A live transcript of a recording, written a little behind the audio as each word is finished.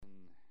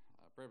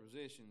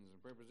prepositions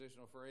and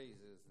prepositional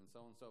phrases and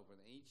so on and so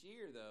forth. And each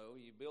year, though,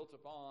 you built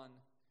upon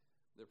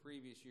the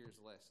previous year's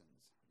lessons.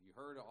 You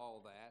heard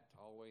all that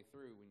all the way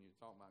through when you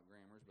talk about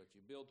grammars, but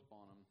you built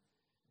upon them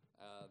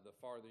the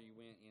farther you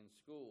went in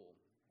school.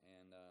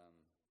 And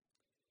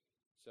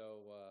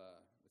so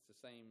it's the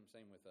same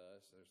with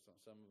us. There's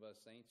some of us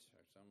saints,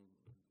 or some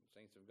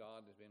saints of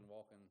God, has been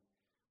walking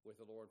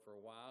with the Lord for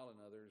a while, and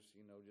others,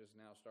 just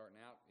now starting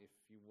out, if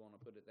you want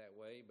to put it that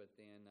way. But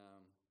then,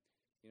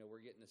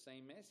 we're getting the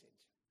same message.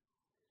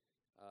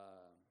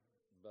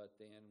 But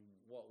then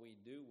what we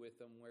do with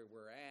them, where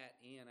we're at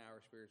in our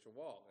spiritual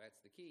walk,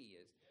 that's the key.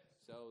 Is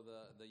so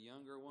the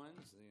younger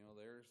ones,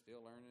 they're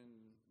still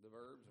learning the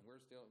verbs, and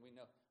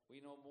we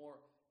know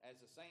more as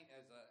a saint,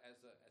 as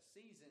a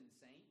seasoned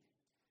saint.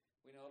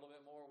 We know a little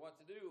bit more what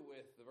to do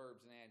with the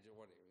verbs and adjectives,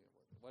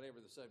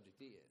 whatever the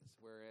subject is,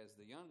 whereas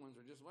the young ones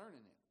are just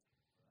learning it.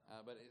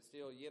 But it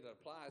still yet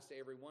applies to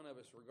every one of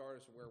us,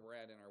 regardless of where we're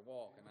at in our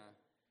walk. And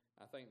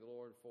I thank the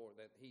Lord for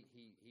that.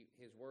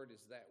 His word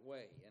is that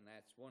way, and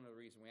that's one of the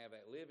reasons we have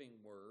that living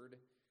word.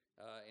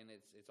 And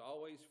it's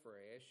always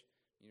fresh.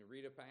 You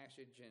read a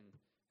passage, and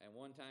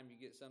one time you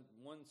get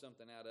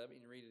something out of it,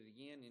 and you read it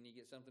again, and you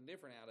get something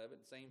different out of it,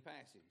 the same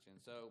passage.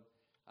 And so,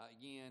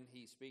 again,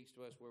 he speaks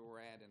to us where we're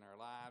at in our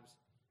lives,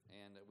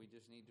 and we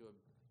just need to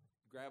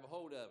grab a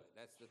hold of it.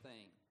 That's the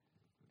thing,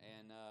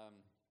 and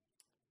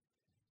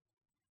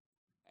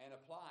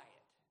apply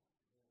it.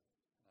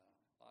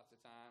 Lots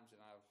of times,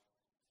 and I've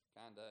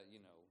kind of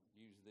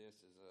used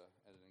this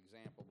as an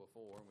example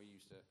before. We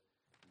used to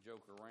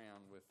joke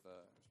around with,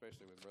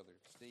 especially with Brother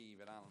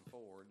Steve at Island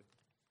Ford.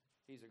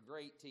 He's a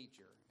great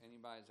teacher.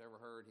 Anybody's ever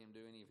heard him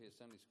do any of his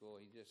Sunday school,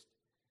 he's just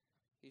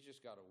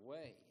got a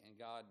way, and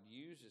God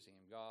uses him.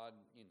 God,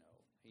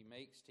 he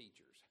makes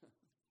teachers.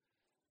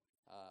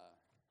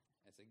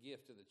 It's a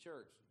gift to the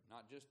church,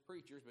 not just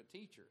preachers, but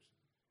teachers.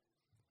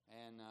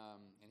 And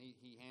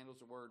he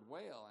handles the word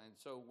well, and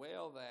so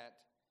well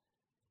that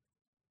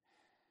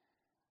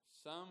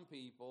some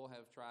people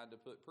have tried to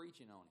put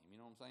preaching on him. You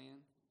know what I'm saying?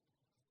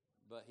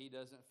 But he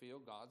doesn't feel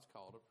God's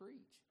call to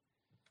preach.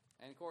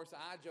 And, of course,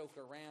 I joke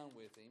around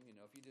with him,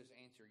 if you just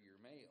answer your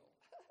mail,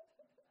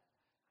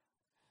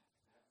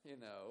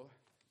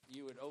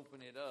 you would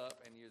open it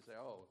up and you'd say,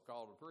 oh,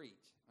 call to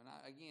preach. And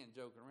I, again,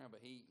 joking around,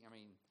 but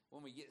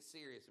when we get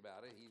serious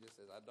about it, he just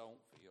says, I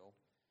don't feel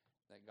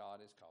that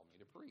God has called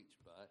me to preach,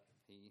 but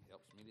he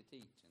helps me to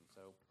teach. And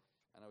so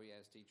I know he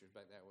has teachers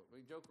back that way.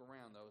 We joke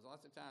around those.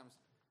 Lots of times,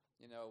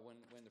 when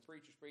the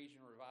preacher's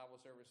preaching revival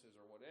services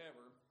or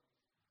whatever,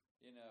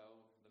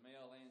 the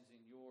mail lands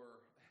in your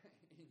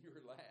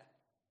lap,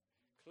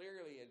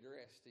 clearly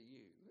addressed to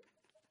you.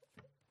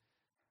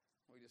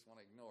 We just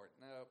want to ignore it.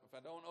 No, if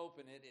I don't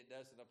open it, it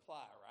doesn't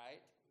apply,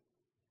 right?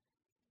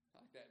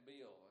 Like that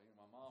bill,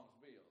 my mom's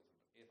bills.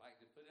 If I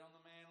just put it on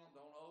the mantle,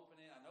 don't open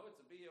it. I know it's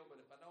a bill,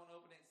 but if I don't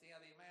open it and see how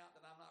the amount,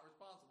 then I'm not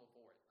responsible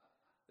for it.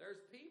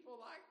 There's people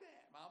like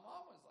that. My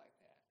mom was like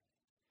that.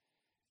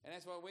 And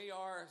that's what we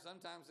are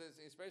sometimes,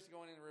 especially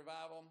going into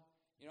revival.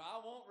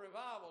 I want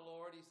revival,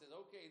 Lord. He says,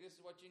 okay, this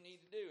is what you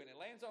need to do. And it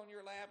lands on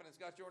your lap, and it's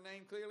got your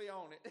name clearly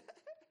on it.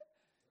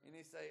 And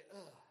he say,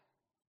 ugh.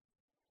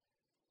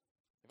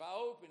 If I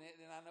open it,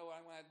 then I know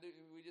what I'm going to do.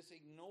 We just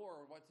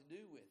ignore what to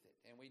do with it.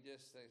 And we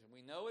just say,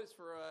 we know it's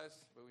for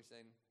us, but we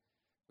say,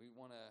 we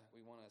want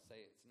to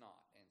say it's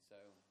not. And so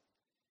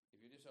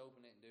if you just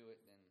open it and do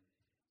it, then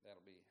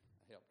that'll be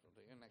helpful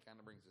to you. And that kind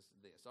of brings us to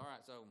this. All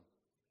right, so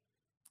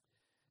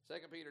 2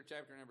 Peter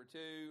chapter number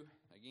 2.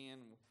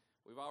 Again,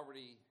 we've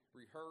already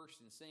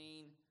rehearsed and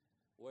seen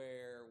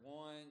where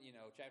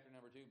chapter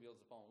number 2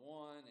 builds upon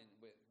 1, and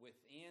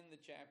within the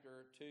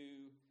chapter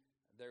 2,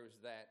 there's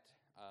that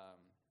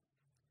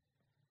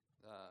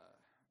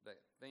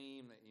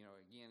theme that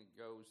again it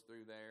goes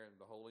through there,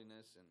 the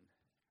holiness, and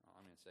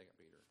I'm in 2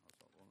 Peter.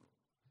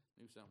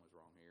 Knew something was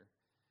wrong here.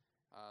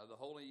 The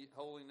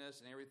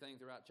holiness and everything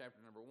throughout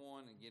chapter number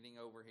 1, and getting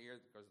over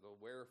here because the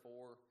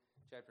wherefore.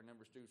 Chapter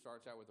numbers 2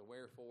 starts out with the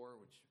wherefore,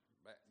 which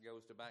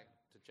goes back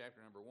to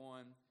chapter number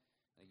 1.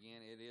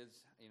 Again, it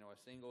is a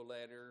single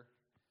letter,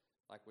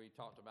 like we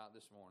talked about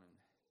this morning.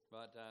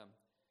 But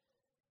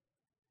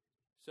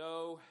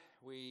so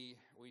we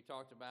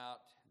talked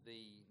about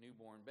the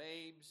newborn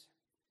babes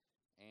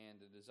and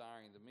the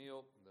desiring the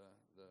milk,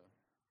 the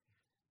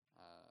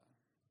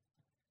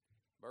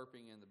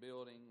burping in the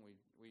building.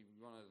 We're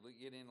going to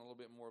get in a little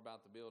bit more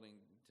about the building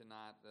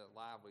tonight. The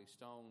lively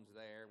stones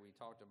there. We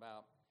talked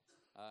about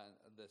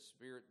the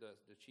Spirit,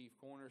 the chief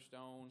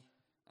cornerstone.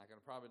 I'm going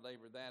to probably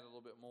labor that a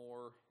little bit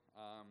more.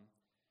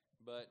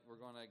 But we're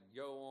going to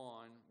go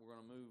on. We're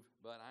going to move.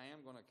 But I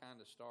am going to kind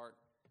of start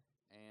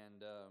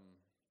and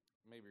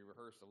maybe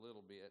rehearse a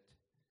little bit,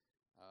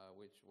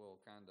 which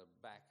will kind of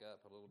back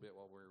up a little bit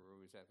while where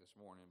we was at this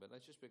morning. But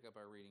let's just pick up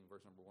our reading,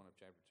 verse number 1 of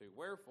chapter 2.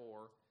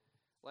 Wherefore,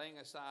 laying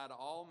aside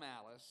all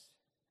malice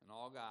and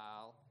all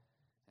guile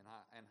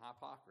and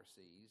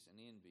hypocrisies and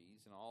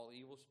envies and all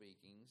evil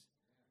speakings,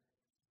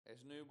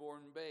 as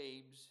newborn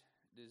babes,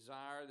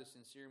 desire the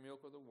sincere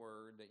milk of the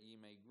word, that ye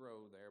may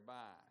grow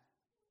thereby.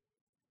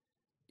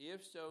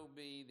 if so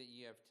be that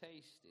ye have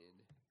tasted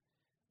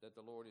that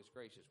the Lord is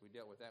gracious. We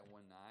dealt with that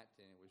one night,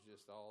 and it was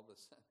just all the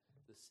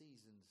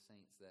seasoned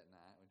saints that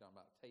night. We talked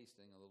about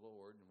tasting of the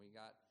Lord, and we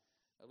got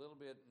a little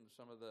bit in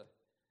some of the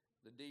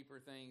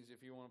deeper things,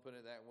 if you want to put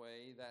it that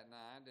way, that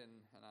night,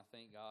 and I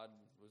think God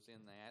was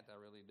in that. I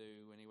really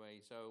do. Anyway,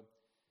 so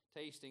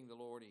tasting the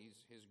Lord,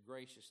 His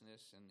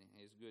graciousness and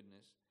His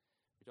goodness.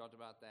 We talked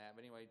about that.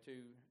 But anyway,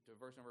 to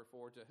verse number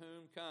 4, to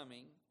whom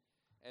coming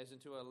as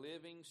into a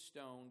living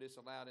stone,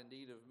 disallowed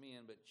indeed of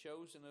men, but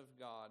chosen of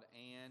God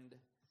and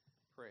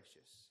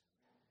precious.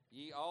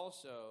 Ye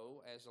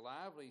also, as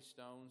lively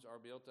stones, are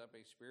built up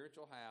a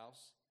spiritual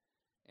house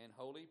and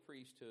holy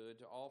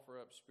priesthood to offer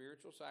up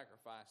spiritual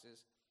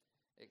sacrifices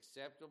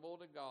acceptable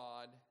to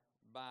God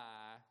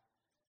by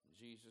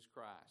Jesus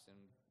Christ. And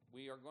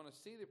we are going to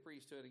see the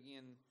priesthood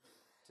again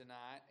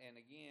tonight. And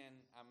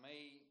again, I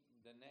may,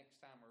 the next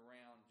time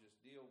around, just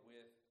deal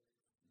with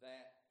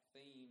that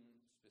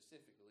theme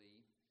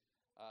specifically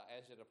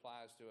as it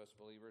applies to us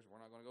believers. We're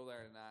not going to go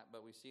there tonight,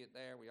 but we see it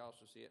there. We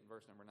also see it in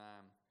verse number 9,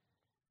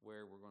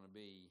 where we're going to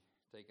be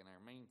taking our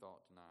main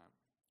thought tonight.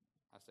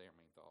 I say our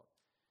main thought.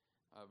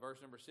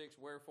 Verse number 6,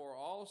 wherefore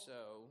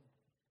also,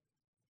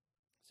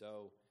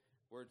 so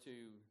we're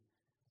to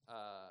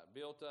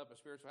build up a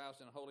spiritual house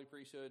and a holy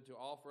priesthood to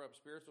offer up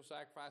spiritual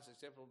sacrifices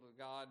acceptable to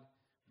God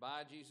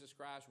by Jesus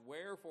Christ.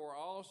 Wherefore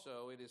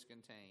also it is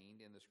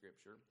contained in the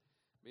Scripture,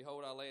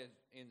 behold, I lay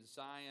in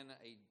Zion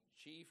a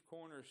chief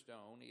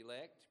cornerstone,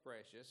 elect,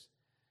 precious,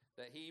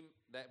 that he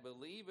that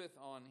believeth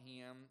on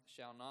him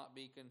shall not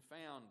be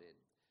confounded.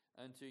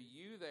 Unto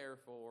you,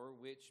 therefore,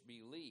 which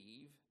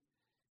believe,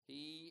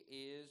 he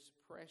is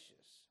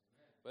precious.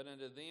 Amen. But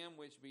unto them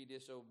which be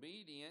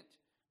disobedient,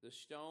 the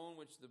stone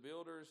which the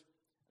builders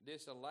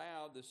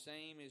disallowed, the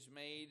same is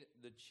made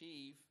the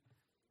chief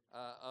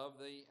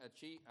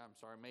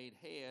made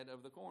head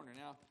of the corner.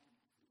 Now,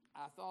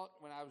 I thought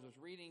when I was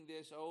reading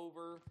this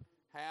over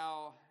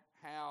how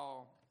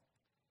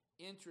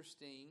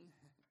interesting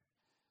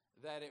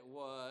that it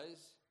was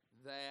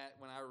that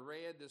when I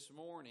read this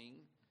morning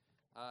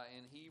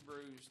in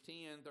Hebrews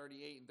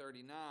 10:38 and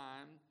 39,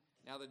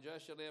 now the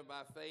just shall live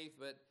by faith,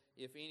 but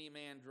if any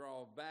man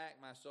draw back,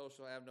 my soul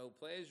shall have no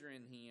pleasure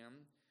in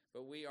him.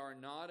 But we are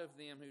not of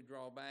them who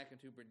draw back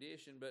into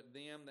perdition, but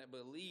them that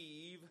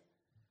believe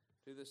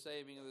to the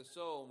saving of the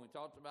soul. And we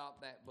talked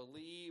about that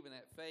believe and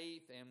that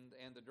faith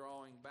and the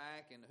drawing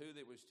back and who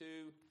that was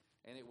to.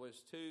 And it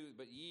was to,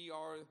 but ye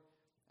are,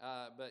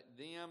 but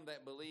them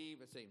that believe,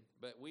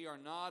 but we are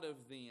not of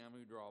them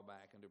who draw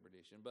back into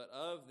perdition, but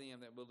of them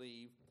that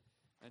believe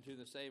unto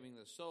the saving of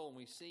the soul. And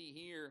we see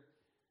here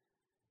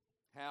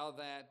how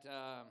that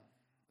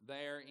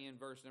there in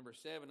verse number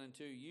 7,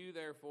 unto you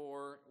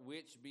therefore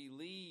which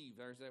believe,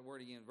 there's that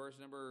word again, verse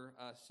number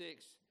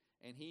 6,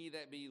 and he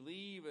that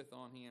believeth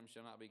on him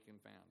shall not be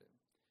confounded.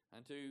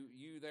 Unto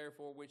you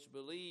therefore which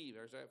believe,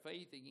 there's that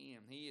faith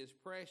again, he is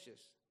precious.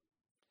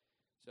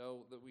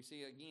 So that we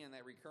see again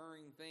that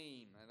recurring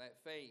theme,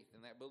 that faith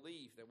and that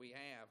belief that we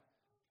have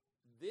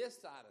this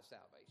side of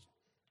salvation.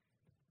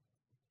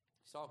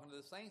 He's talking to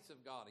the saints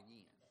of God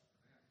again.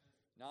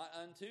 Not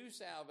unto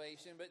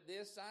salvation, but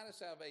this side of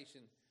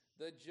salvation.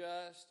 The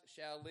just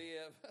shall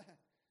live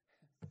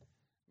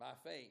by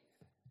faith.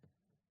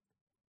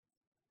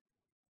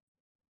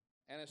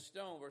 And a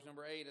stone, verse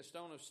number 8, a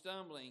stone of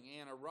stumbling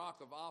and a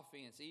rock of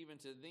offense, even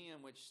to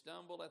them which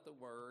stumble at the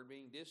word,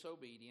 being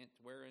disobedient,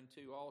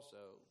 whereunto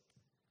also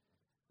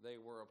they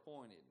were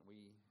appointed.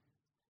 We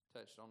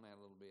touched on that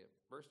a little bit.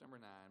 Verse number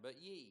 9, but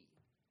ye.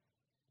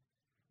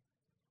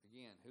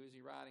 Again, who is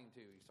he writing to?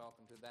 He's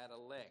talking to that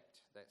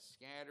elect, that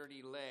scattered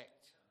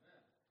elect.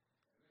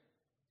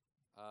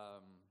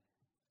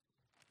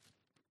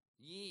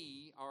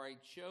 Ye are a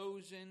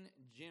chosen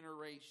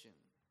generation,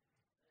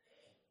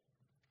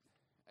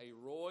 a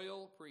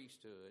royal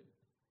priesthood,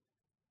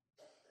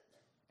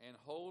 and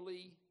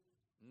holy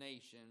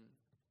nation,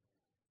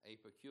 a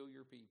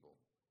peculiar people.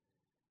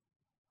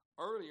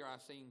 Earlier I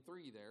seen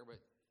 3 there, but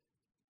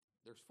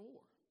there's 4.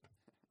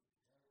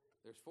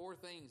 There's 4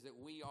 things that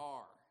we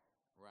are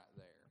right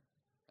there.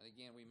 And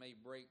again, we may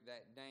break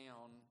that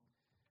down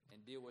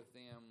and deal with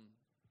them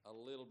a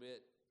little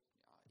bit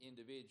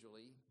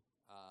individually,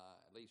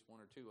 at least 1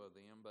 or 2 of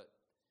them. But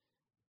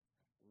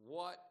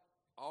what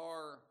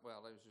are,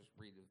 well, let's just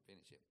read and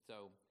finish it.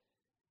 So,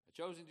 a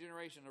chosen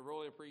generation, a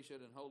royal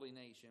priesthood, and holy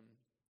nation,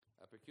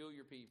 a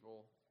peculiar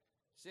people,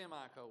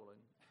 semicolon,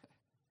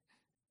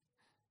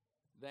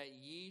 that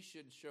ye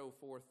should show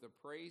forth the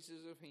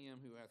praises of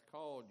him who hath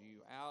called you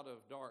out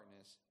of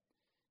darkness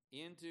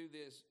into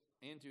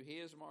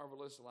his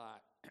marvelous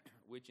light,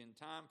 which in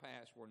time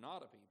past were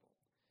not a people,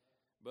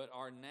 but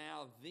are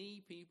now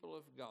the people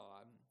of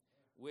God,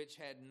 which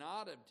had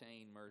not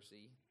obtained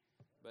mercy,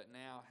 but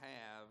now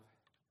have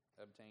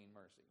obtained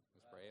mercy.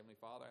 Let's pray. Heavenly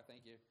Father, I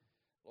thank you,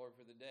 Lord,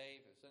 for the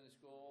day, for Sunday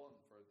school, and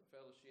for the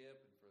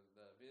fellowship, and for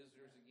the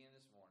visitors again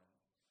this morning.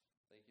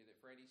 Thank you that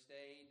Freddie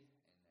stayed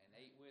and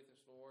ate with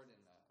us, Lord, and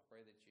I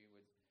pray that you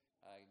would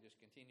just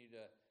continue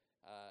to,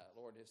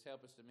 Lord, just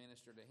help us to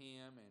minister to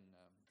him and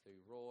to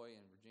Roy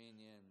and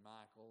Virginia and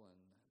Michael and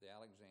the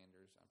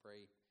Alexanders. I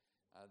pray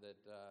that,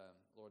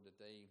 Lord, that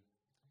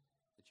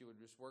you would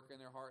just work in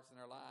their hearts and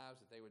their lives,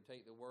 that they would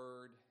take the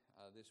word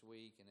this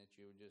week, and that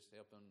you would just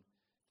help them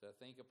to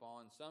think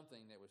upon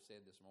something that was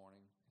said this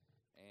morning,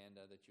 and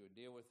that you would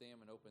deal with them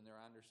and open their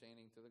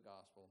understanding to the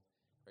gospel.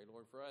 Pray,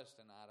 Lord, for us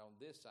tonight on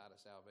this side of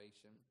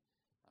salvation,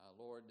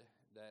 Lord,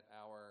 that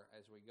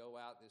as we go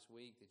out this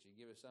week, that you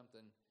give us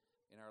something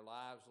in our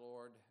lives,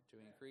 Lord, to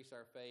increase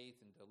our faith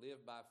and to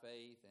live by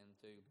faith, and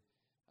to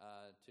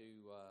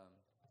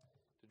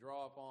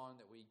draw upon,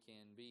 that we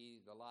can be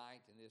the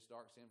light in this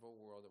dark, sinful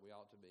world that we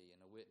ought to be,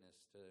 and a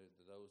witness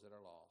to those that are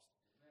lost.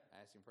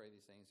 I ask and pray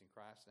these things in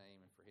Christ's name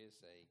and for his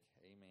sake.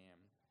 Amen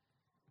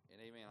and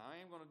amen. I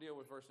am going to deal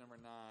with verse number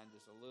 9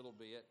 just a little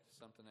bit,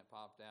 something that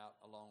popped out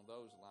along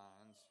those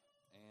lines.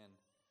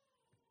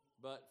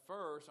 But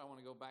first, I want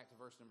to go back to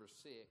verse number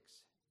 6.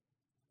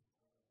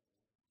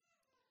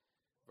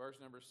 Verse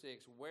number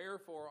 6,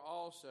 wherefore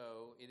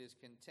also it is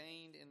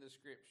contained in the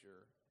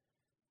Scripture.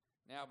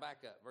 Now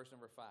back up, verse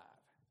number 5.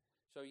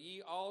 So ye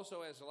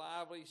also as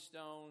lively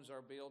stones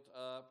are built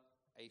up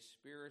a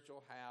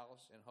spiritual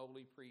house and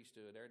holy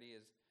priesthood. There it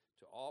is,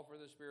 to offer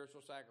the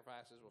spiritual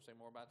sacrifices. We'll say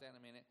more about that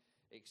in a minute.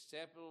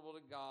 Acceptable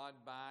to God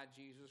by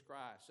Jesus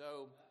Christ.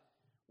 So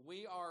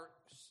we are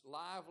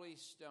lively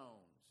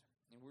stones,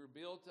 and we're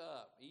built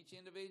up. Each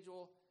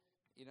individual,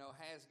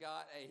 has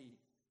got a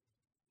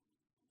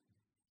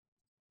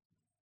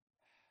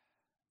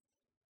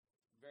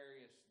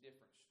various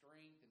different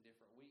strength and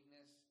different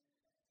weakness.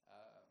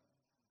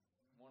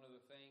 One of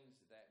the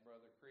things that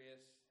Brother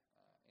Chris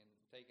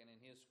taken in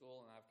his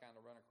school, and I've kind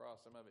of run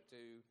across some of it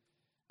too.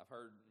 I've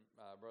heard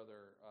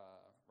Brother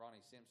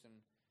Ronnie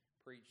Simpson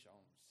preach on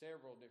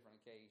several different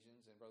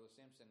occasions, and Brother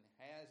Simpson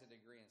has a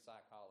degree in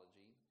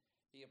psychology.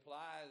 He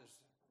applies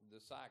the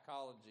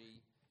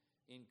psychology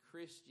in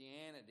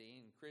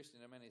Christianity, in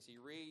Christendom, and as he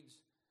reads,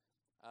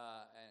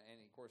 and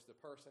of course the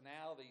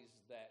personalities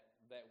that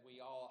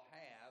we all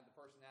have, the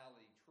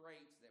personality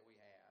traits that we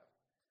have,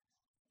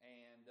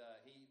 and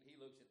he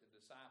looks at the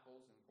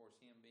disciples, and of course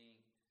him being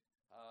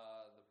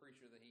the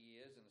preacher that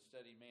he is and the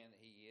studied man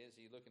that he is,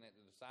 he's looking at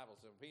the disciples.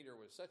 So Peter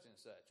was such and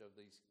such of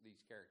these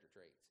character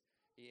traits.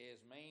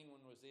 His main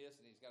one was this,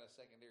 and he's got a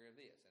secondary of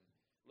this. And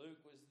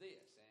Luke was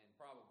this, and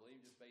probably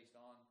just based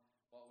on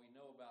what we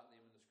know about them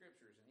in the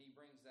Scriptures. And he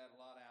brings that a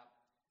lot out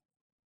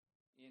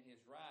in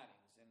his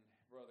writings. And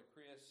Brother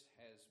Chris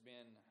has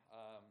been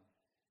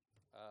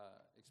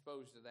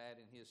exposed to that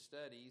in his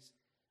studies.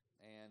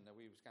 And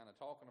we was kind of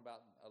talking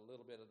about a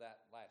little bit of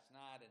that last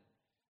night. And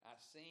I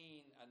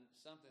seen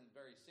something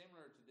very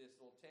similar to this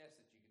little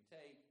test that you can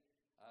take.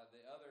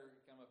 The other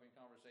come up in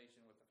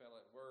conversation with a fellow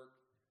at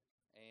work,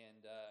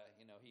 and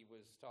he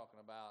was talking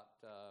about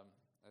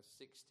a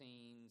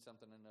 16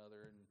 something or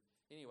another. And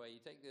anyway, you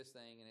take this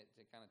thing, and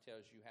it kind of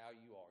tells you how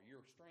you are,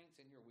 your strengths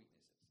and your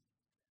weaknesses.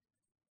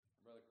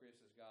 Brother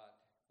Chris has got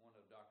one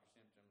of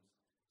Dr.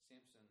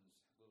 Simpson's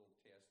little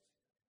tests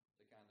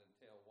to kind of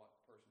tell what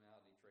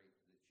personality trait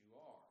that you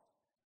are.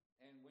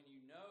 And when you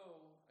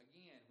know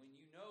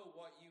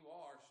what you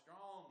are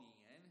strong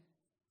in,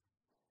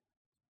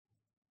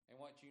 and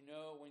when you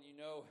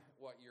know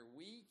what you're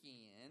weak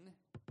in,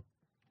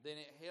 then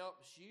it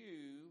helps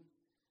you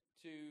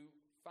to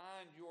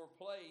find your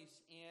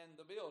place in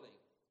the building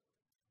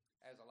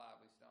as a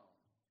lively stone,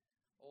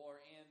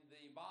 or in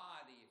the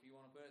body, if you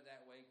want to put it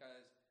that way,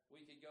 because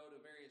we could go to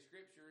various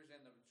scriptures,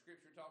 and the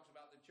scripture talks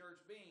about the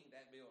church being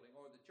that building,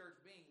 or the church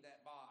being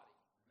that body.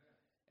 Amen.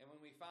 And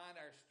when we find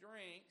our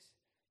strengths,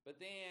 but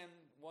then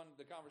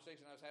the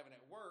conversation I was having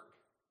at work,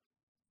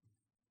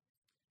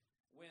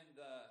 when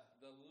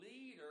the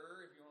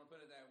leader, if you want to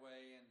put it that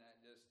way, and I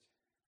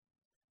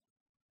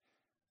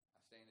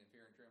stand in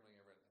fear and trembling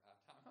every time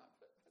I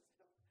put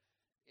myself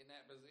in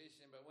that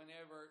position, but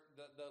whenever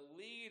the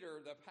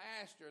leader, the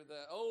pastor,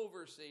 the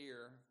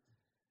overseer,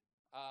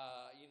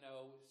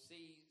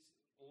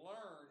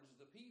 learns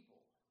the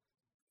people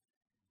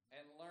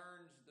and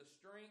learns the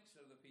strengths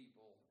of the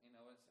people.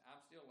 I'm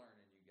still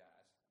learning, you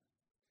guys.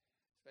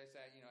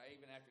 Especially,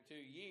 even after 2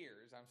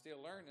 years, I'm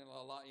still learning a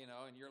lot,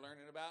 and you're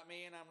learning about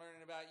me and I'm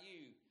learning about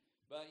you.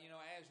 But,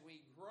 as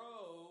we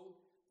grow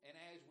and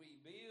as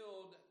we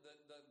build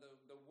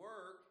the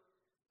work,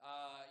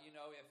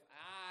 if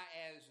I,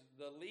 as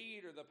the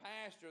leader, the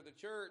pastor of the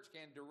church,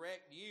 can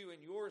direct you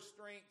and your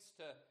strengths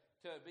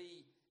to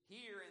be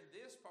here in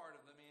this part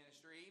of the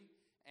ministry,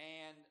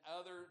 and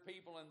other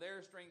people and their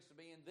strengths to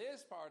be in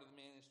this part of the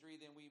ministry,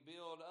 then we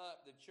build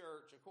up the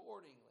church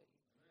accordingly.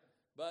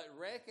 But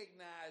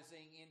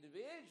recognizing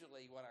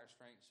individually what our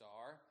strengths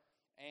are,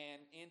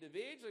 and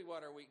individually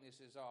what our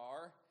weaknesses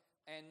are,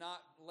 and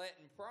not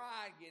letting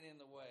pride get in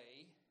the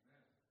way,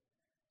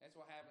 that's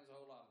what happens a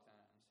whole lot of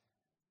times.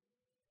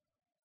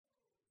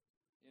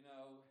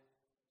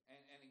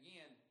 And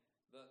again,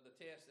 the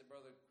test that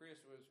Brother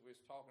Chris was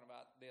talking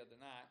about the other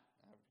night,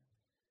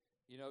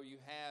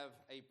 you have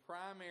a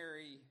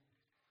primary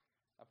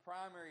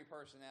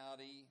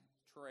personality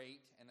trait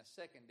and a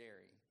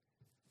secondary.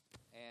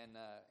 And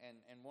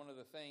one of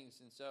the things,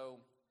 and so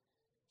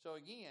So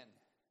again,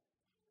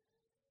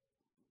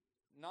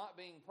 not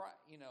being,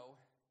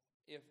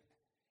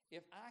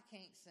 if I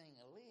can't sing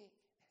a lick,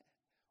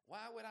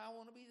 why would I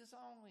want to be the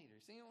song leader?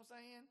 See what I'm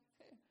saying?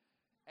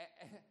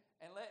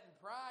 and letting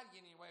pride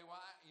get in your way, why?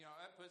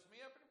 That puts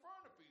me up in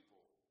front of people,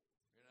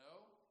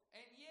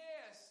 And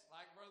yes,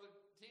 like Brother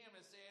Tim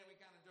has said, we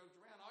kind of joked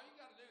around, all you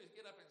got to do is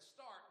get up and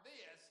start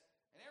this,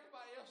 and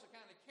everybody else will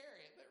kind of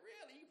carry it. But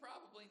really, you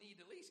probably need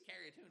to at least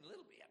carry a tune a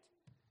little bit.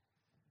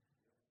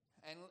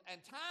 And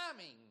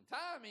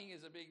timing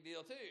is a big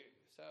deal too.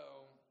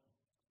 So,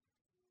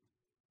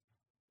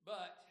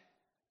 but,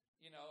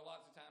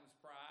 lots of times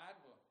pride,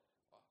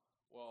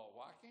 well,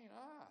 why can't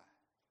I?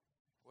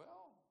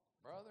 Well,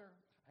 brother,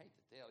 I hate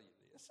to tell you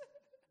this.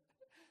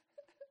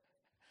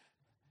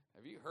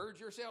 Have you heard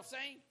yourself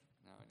sing?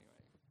 No,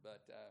 anyway.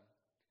 But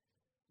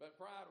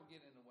pride will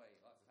get in the way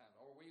lots of times.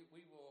 Or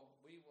we will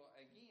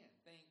again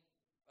think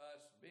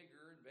us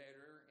bigger and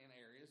better in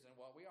areas than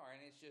what we are.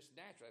 And it's just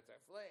natural. That's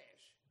our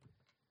flesh.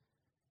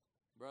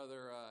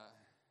 Brother, I'll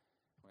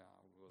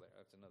go there.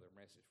 That's another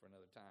message for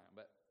another time.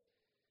 But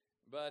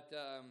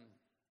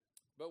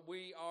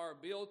we are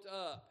built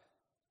up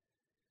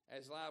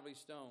as lively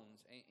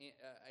stones,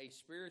 a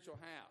spiritual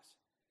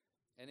house,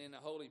 and in the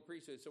holy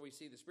priesthood. So we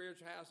see the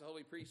spiritual house, the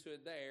holy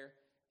priesthood there,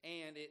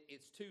 and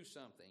it's to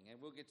something.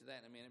 And we'll get to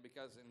that in a minute,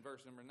 because in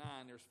verse number 9,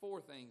 there's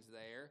 4 things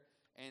there,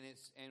 and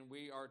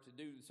we are to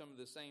do some of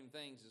the same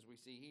things as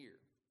we see here.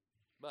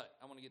 But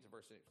I want to get to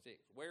verse 6.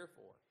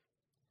 Wherefore,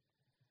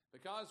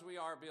 because we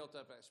are built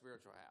up that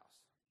spiritual house,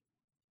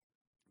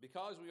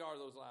 because we are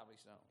those lively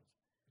stones,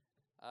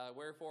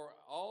 wherefore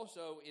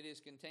also it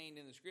is contained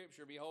in the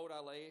Scripture, behold,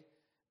 I lay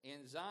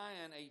in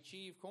Zion a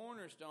chief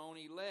cornerstone,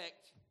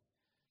 elect,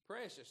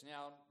 precious.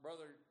 Now,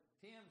 Brother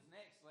Tim's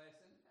next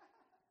lesson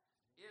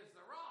is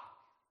the rock.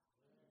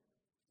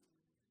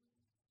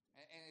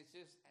 And it's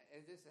just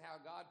how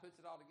God puts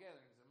it all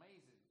together. It's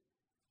amazing.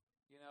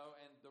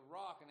 And the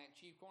rock and that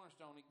chief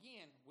cornerstone,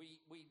 again, we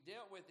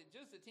dealt with it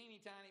just a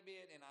teeny tiny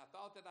bit, and I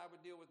thought that I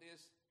would deal with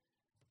this,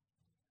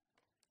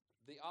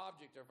 the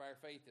object of our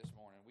faith this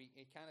morning.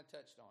 It kind of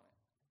touched on it.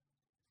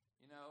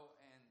 And I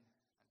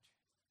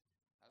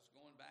was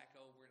going back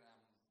over it.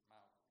 I'm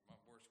my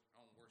worst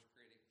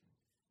critic.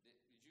 Did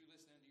you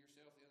listen to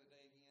yourself the other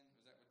day again?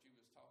 Was that what you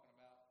was talking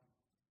about?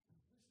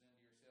 Listening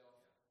to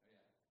yourself?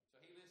 Yeah. So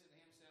he listened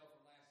to himself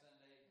from last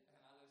Sunday, and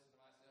I listened to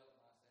myself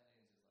from last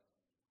Sunday, and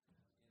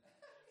it's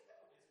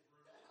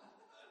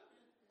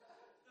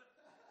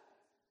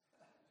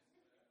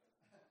just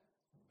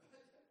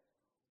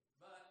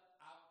But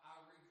I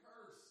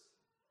rehearse,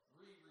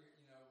 I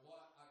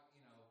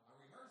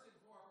rehearse it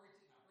before I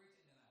preach it, and I preach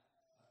it, and then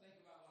I think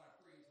about what I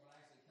preach, what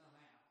actually come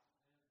out,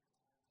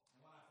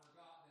 and what I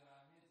forgot that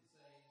I meant to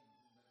say,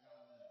 but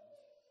God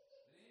knows.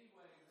 But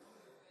anyway, one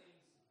of the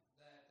things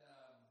that,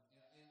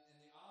 in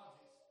the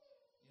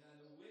objects, the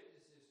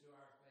witnesses to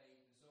our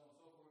faith, and so on and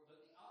so forth, but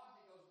the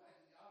object goes back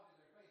to the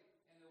object of their faith,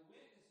 and the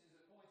witnesses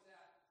it points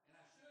out, and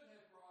I should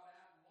have brought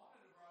out, and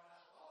wanted to brought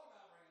out, thought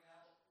about bringing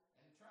out,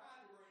 and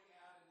tried to bring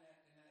out in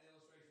that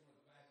illustration with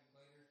the vacuum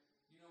cleaner.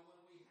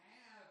 When we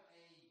have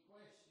a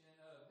question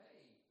of,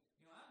 hey,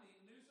 I'm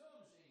needing a new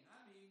sewing machine,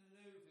 I'm needing a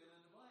new fill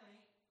in the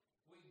blank,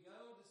 we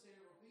go to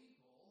several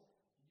people.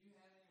 Do you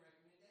have any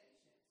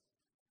recommendations?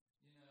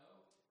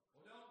 Well,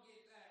 don't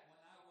get that when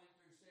I went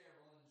through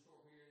several in a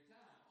short period of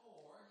time.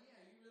 Or,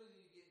 yeah, you really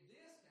need to get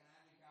this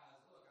kind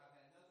because, look, I've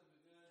had nothing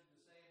but good to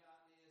say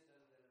about this,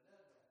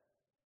 da-da-da-da-da.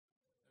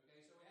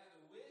 Okay, so we have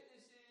the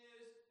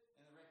witnesses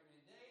and the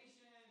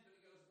recommendations, but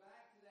it goes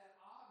back to that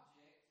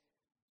object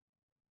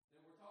that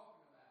we're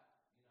talking about,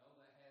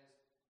 that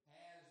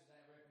has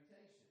that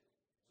reputation.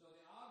 So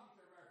the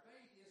object of our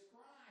faith is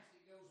Christ.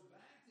 It goes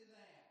back to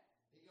that.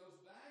 It goes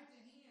back to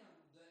Him,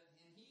 and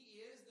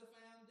He is the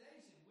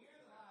foundation. We're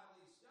the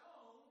lively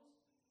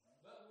stones,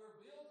 but we're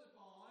built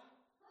upon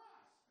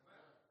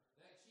Christ.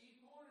 That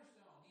chief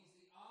cornerstone. He's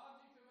the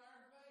object of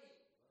our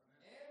faith.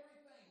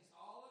 Everything's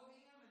all of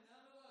Him and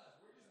none of us.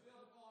 We're just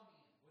built upon Him.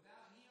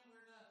 Without Him,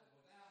 we're nothing.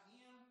 Without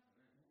Him,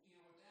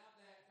 without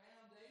that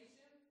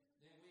foundation,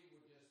 then we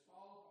would just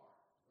fall apart.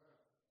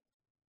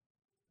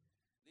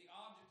 The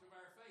object of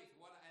our faith.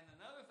 And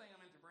another thing I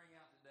meant to bring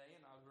out today,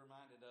 and I was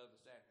reminded of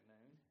this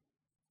afternoon,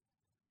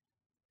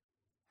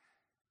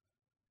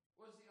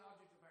 was the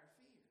object of our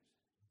fears.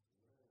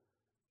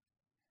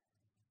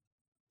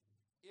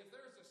 If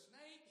there's a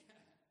snake,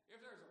 if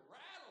there's a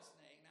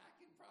rattlesnake, now I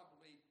can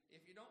probably,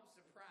 if you don't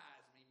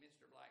surprise me,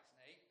 Mr. Black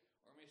Snake,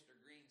 or Mr.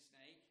 Green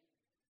Snake,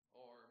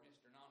 or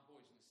Mr.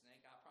 Non-Poisonous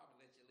Snake, I'll probably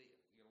let you live,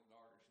 you little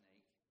garter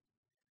snake.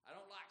 I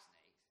don't like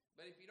snakes,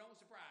 but if you don't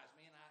surprise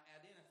me and I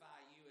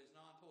identify you as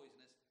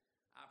non-poisonous,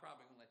 I'm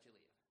probably going to let you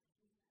live.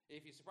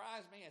 If you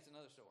surprise me, that's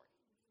another story.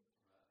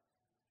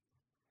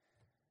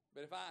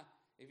 But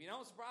if you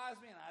don't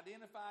surprise me and I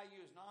identify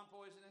you as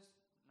non-poisonous,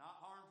 not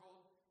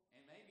harmful,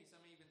 and maybe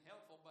some even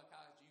helpful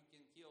because you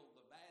can kill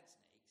the bad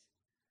snakes,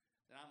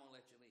 then I'm going to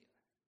let you live.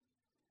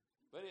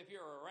 But if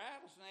you're a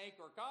rattlesnake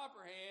or a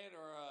copperhead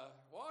or a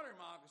water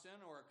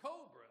moccasin or a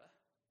cobra,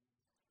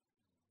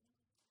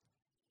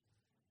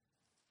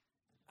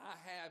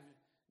 have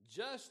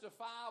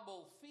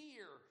justifiable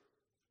fear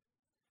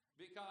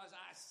because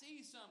I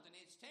see something,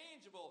 it's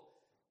tangible,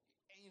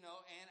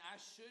 and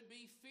I should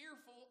be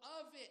fearful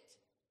of it.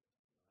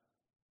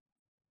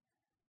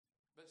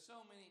 But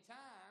so many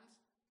times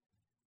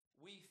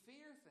we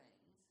fear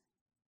things,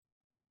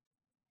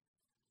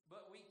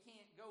 but we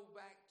can't go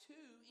back to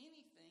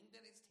anything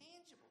that is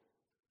tangible.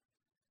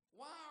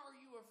 Why are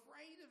you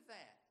afraid of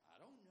that? I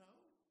don't know.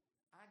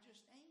 I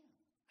just am.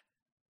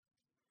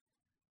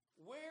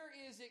 Where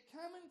is it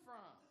coming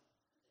from?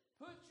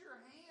 Put your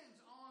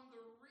hands on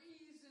the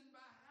reason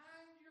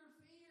behind your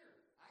fear.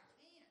 I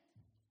can't.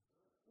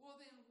 Well,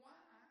 then why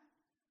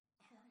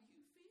are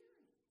you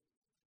fearing?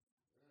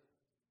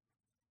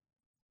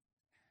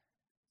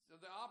 So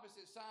the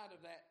opposite side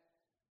of that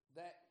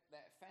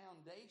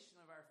foundation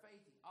of our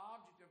faith, the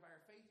object of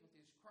our faith, which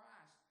is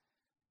Christ,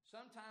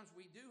 sometimes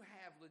we do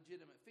have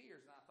legitimate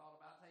fears. And I thought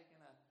about taking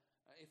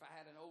if I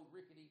had an old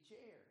rickety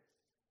chair.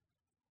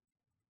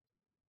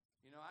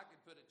 I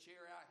could put a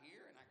chair out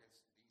here and I could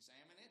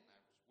examine it and I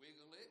just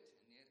wiggle it,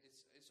 and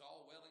it's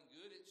all well and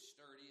good. It's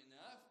sturdy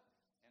enough.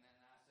 And then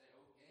I say,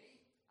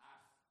 okay, I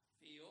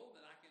feel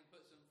that I can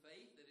put some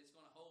faith that it's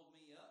going to hold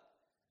me up.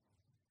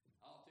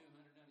 All 200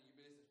 none of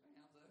your business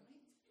pounds of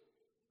me.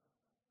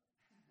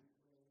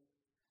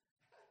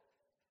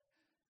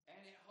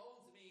 And it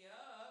holds me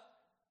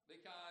up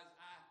because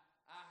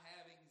I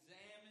have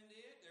examined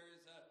it.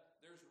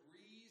 There's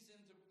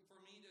reason for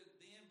me to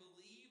then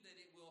believe that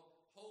it will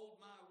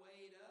hold my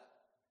weight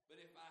up.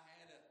 But if I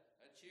had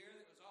a chair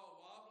that was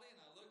all wobbly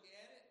and I look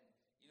at it,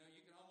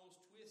 you can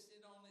almost twist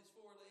it on its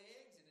four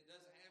legs and it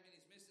doesn't have any,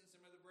 it's missing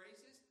some of the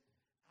braces,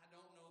 I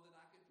don't know that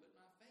I could put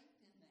my faith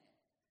in that.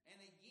 And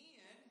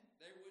again,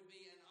 there would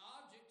be an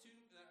object to,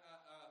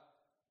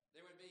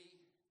 there would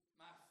be,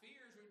 my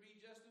fears would be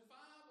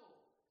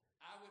justifiable.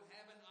 I would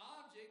have an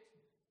object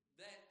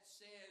that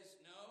says,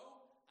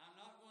 no, I'm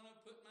not going to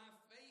put my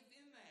faith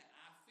in that.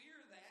 I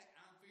fear that.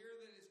 I fear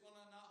that it's going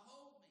to not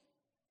hold me.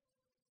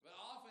 But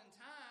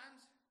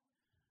oftentimes,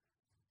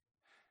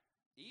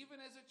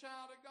 even as a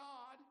child of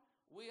God,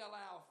 we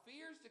allow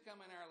fears to come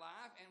in our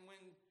life, and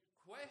when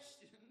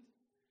questioned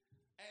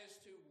as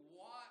to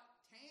what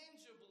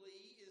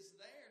tangibly is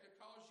there to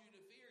cause you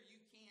to fear,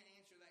 you can't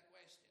answer that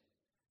question.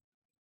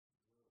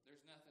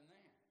 There's nothing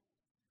there.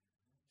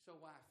 So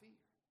why fear?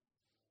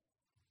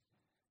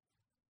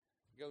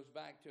 Goes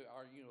back to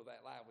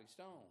that lively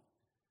stone,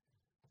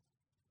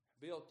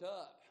 built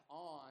up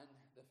on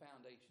the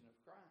foundation of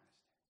Christ.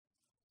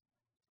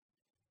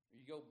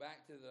 You go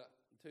back to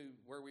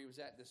where we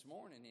was at this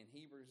morning in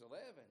Hebrews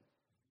 11.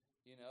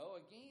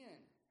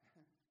 Again,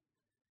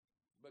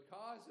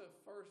 because of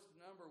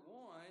number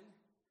 1,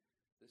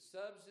 the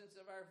substance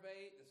of our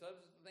faith, the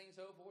substance of things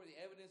hoped for, the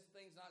evidence of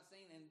things not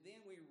seen, and then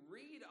we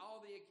read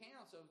all the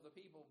accounts of the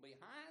people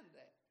behind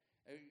that,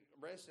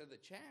 rest of the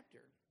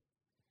chapter.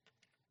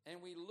 And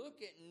we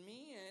look at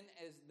men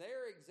as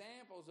their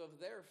examples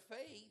of their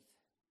faith.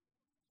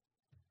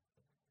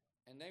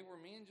 And they were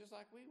men just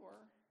like we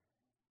were.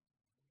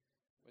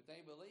 But they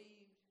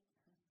believed.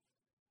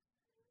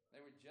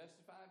 They were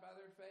justified by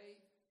their faith.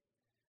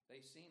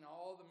 They seen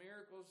all the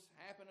miracles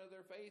happen of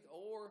their faith.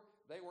 Or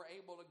they were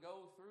able to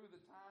go through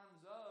the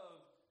times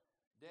of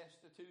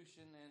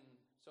destitution and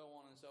so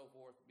on and so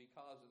forth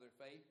because of their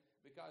faith.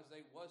 Because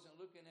they wasn't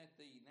looking at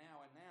the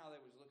now and now.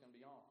 They was looking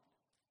beyond.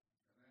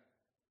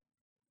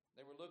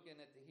 They were looking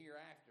at the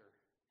hereafter.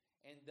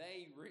 And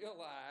they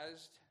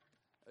realized,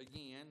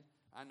 again,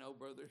 I know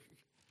Brother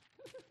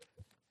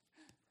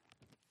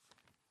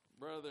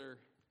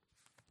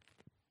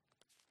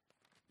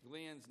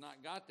Glenn's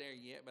not got there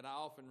yet, but I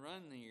often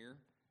run there.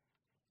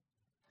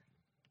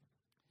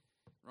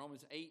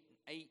 Romans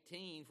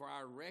 8:18, for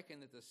I reckon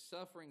that the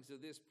sufferings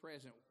of this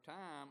present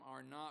time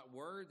are not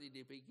worthy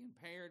to be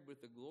compared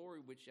with the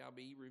glory which shall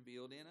be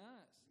revealed in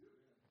us.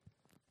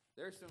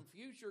 There's some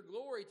future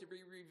glory to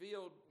be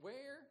revealed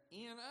where?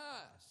 In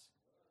us.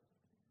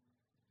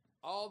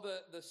 All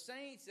the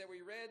saints that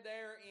we read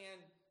there in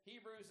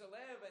Hebrews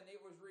 11,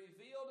 it was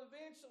revealed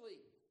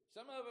eventually.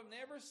 Some of them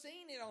never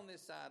seen it on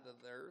this side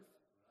of the earth.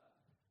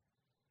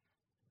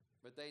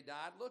 But they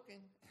died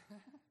looking.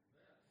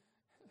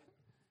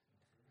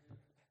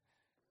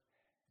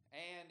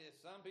 And as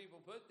some people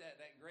put that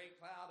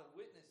great cloud of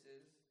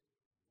witnesses,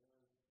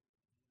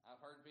 I've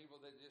heard people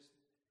that just,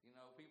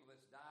 people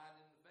that's died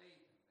in the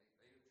faith,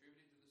 they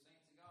attribute it to the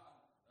saints of God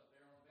up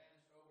there on the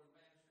banister, over the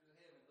banisters of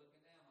heaven,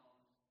 looking down on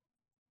us.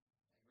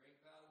 That great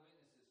cloud of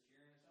witnesses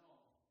cheering us on.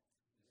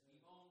 Just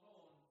keep on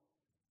going.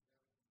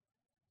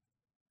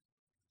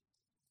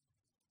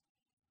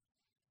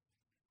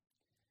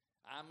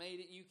 I made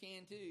it, you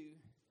can too.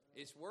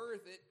 It's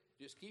worth it.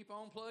 Just keep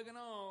on plugging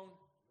on.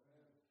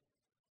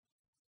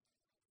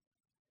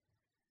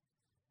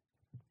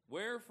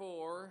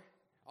 Wherefore,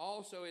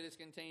 also it is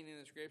contained in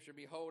the Scripture,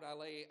 behold, I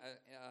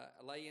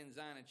lay in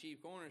Zion a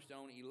chief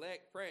cornerstone,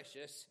 elect,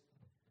 precious,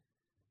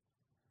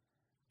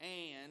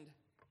 and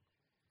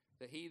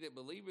that he that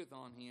believeth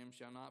on him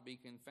shall not be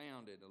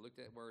confounded. I looked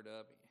that word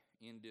up,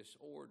 in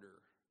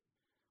disorder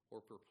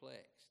or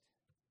perplexed.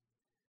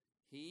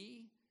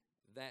 He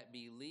that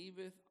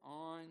believeth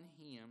on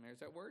him. There's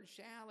that word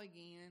shall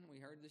again. We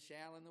heard the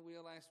shall and the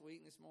will last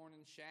week and this morning.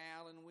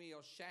 Shall and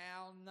will.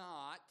 Shall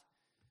not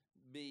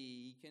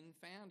be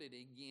confounded.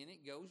 Again,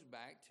 it goes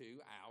back to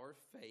our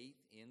faith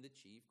in the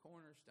chief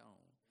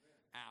cornerstone.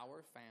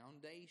 Our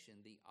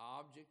foundation, the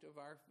object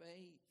of our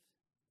faith.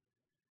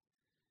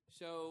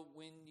 So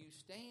when you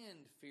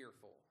stand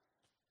fearful,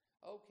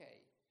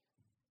 okay,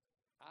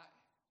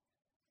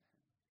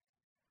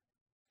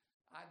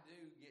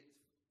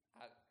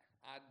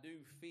 I do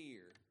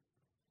fear.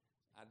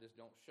 I just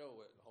don't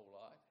show it a whole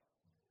lot.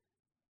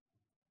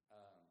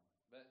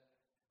 But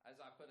as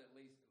I put it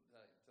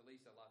to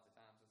Lisa lots of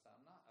times,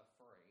 I'm not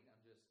afraid.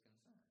 I'm just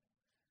concerned.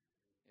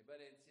 But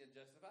it's a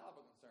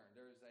justifiable concern.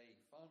 There's a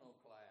funnel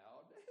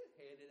cloud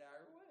headed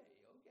our way.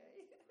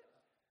 Okay.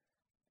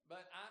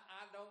 But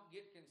I don't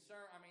get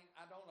concerned. I mean,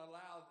 I don't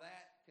allow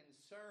that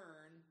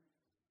concern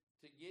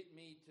to get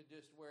me to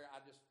just where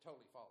I just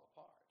totally fall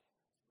apart.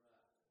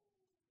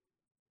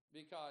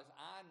 Because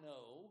I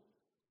know,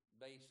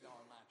 based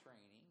on my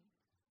training,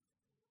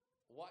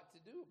 what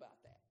to do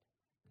about that.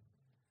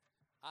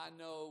 I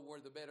know where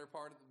the best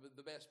part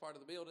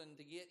of the building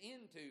to get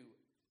into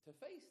to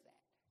face that.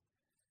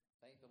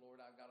 Thank the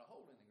Lord, I've got a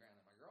hole in the ground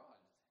in my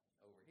garage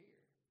over here.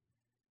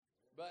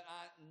 But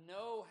I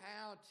know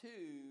how to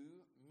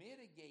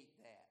mitigate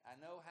that. I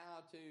know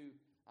how to.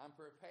 I'm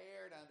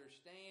prepared. I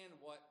understand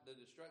what the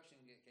destruction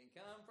can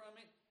come from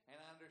it, and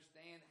I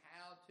understand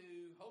how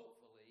to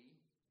hopefully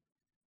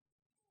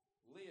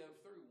live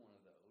through one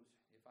of those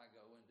if I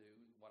go and do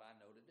what I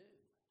know to do.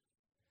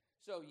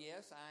 So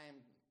yes, I am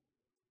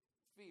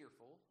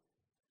fearful,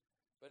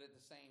 but at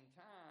the same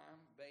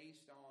time,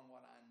 based on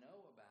what I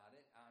know about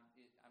it,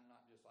 I'm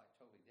not just like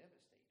totally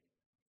devastated.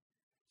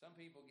 Some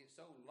people get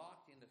so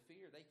locked into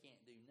fear they can't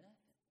do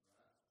nothing.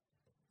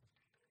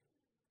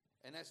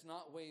 And that's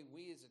not the way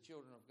we as the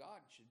children of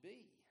God should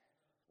be.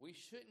 We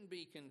shouldn't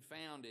be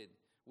confounded.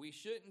 We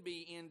shouldn't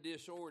be in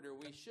disorder.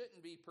 We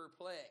shouldn't be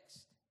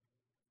perplexed.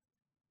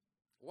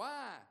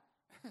 Why?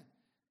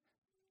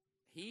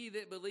 He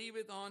that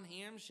believeth on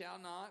him shall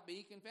not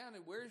be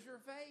confounded. Where's your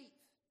faith?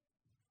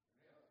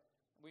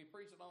 We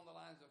preach along the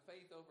lines of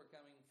faith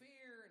overcoming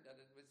fear.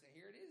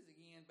 Here it is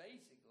again,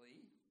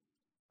 basically.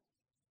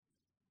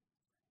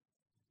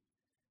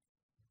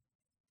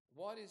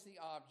 What is the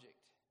object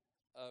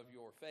of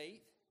your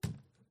faith?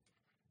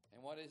 And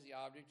what is the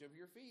object of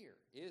your fear?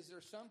 Is there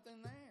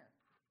something there?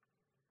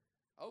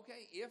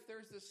 Okay, if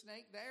there's a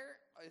snake there,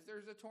 if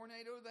there's a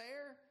tornado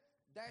there,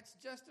 that's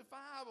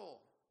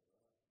justifiable.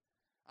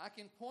 I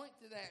can point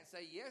to that and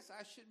say, yes,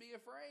 I should be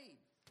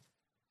afraid.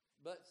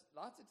 But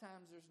lots of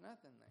times there's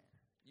nothing there.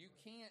 You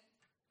can't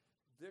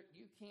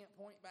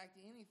point back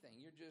to anything.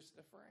 You're just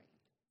afraid.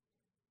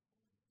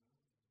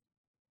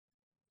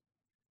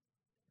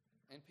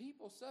 And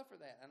people suffer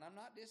that. And I'm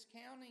not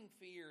discounting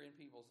fear in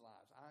people's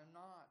lives. I'm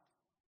not.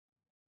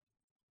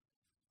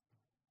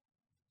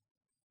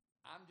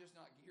 I'm just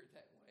not geared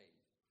that way.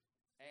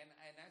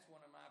 And that's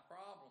one of my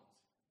problems.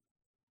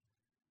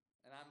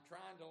 And I'm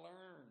trying to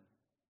learn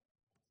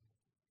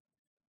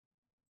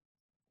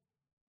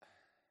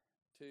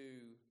to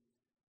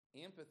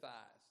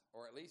empathize,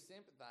 or at least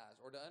sympathize,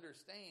 or to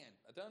understand.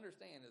 To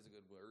understand is a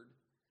good word.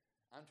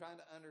 I'm trying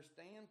to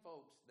understand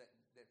folks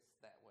that's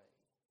that way.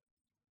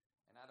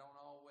 And I don't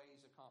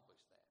always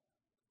accomplish that.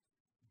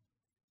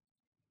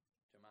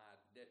 To my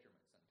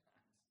detriment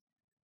sometimes.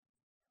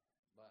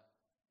 But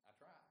I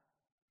try.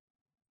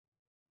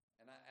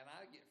 And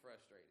I get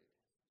frustrated.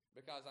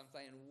 Because I'm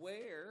saying,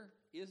 where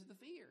is the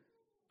fear?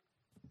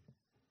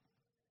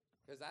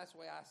 Because that's the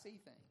way I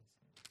see things.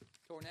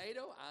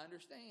 Tornado, I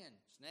understand.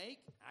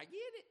 Snake, I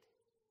get it.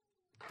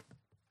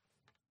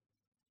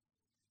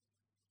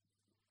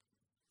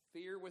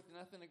 Fear with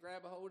nothing to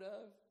grab a hold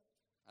of,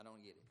 I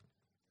don't get it.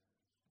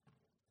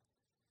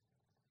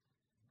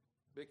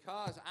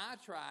 Because I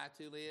try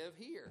to live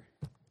here.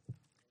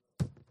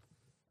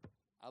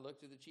 I look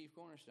to the chief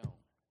cornerstone.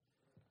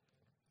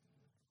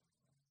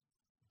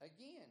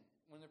 Again,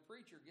 when the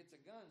preacher gets a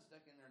gun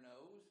stuck in their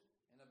nose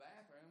in the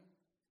bathroom,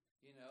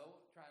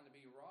 trying to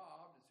be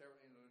robbed, there's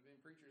been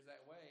preachers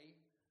that way.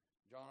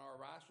 John R.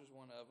 Rice was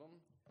one of them.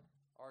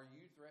 Are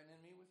you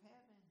threatening me with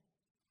heaven?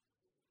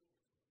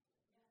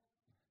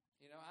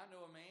 I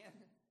knew a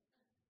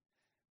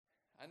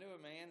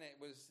man that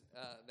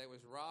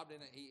was robbed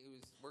he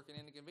was working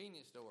in a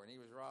convenience store, and he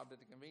was robbed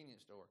at the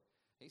convenience store.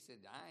 He said,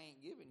 I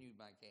ain't giving you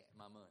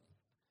my money.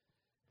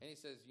 And he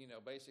says,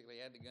 basically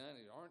had the gun.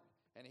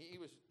 And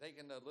he was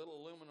taking the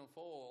little aluminum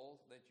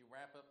foil that you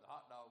wrap up the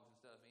hot dogs and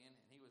stuff in, and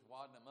he was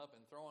wadding them up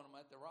and throwing them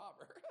at the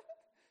robber.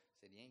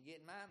 Said, you ain't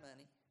getting my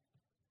money.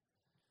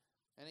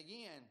 And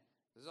again,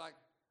 it's like,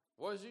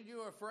 wasn't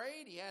you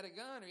afraid? He had a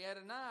gun or he had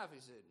a knife.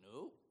 He said,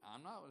 no,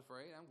 I'm not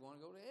afraid. I'm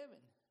going to go to heaven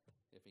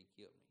if he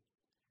killed me.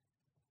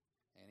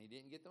 And he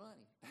didn't get the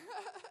money.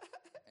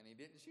 And he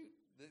didn't shoot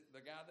the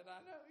guy that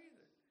I know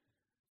either.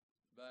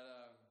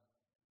 But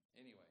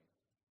anyway.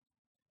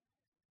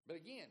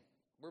 But again,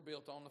 we're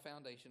built on the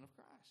foundation of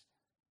Christ.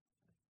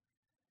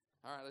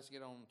 All right, let's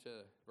get on to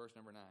verse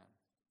number 9.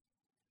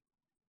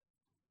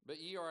 But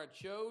ye are a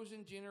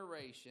chosen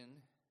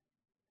generation,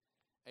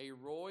 a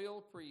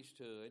royal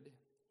priesthood,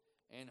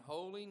 and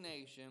holy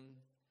nation,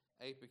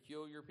 a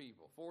peculiar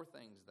people. 4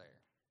 things there.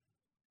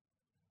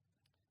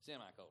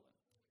 Semicolon.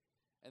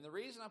 And the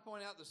reason I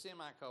point out the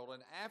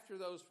semicolon after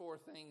those 4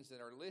 things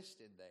that are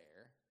listed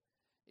there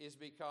is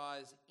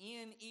because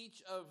in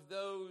each of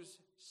those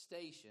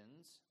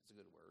stations, that's a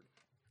good word,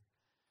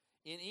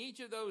 in each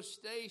of those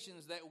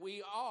stations that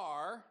we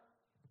are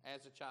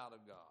as a child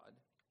of God,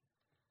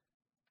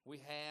 we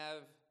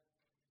have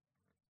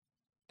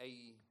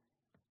a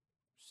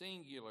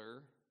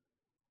singular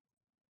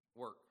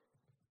work,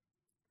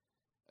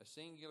 a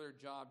singular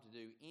job to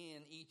do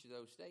in each of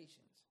those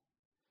stations.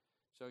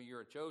 So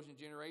you're a chosen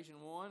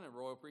generation, 1, a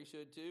royal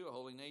priesthood, 2, a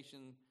holy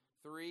nation,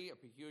 3, a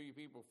peculiar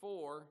people,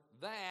 4,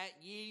 that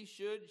ye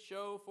should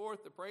show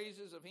forth the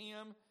praises of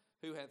him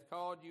who hath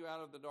called you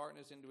out of the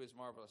darkness into his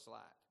marvelous light,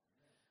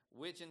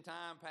 which in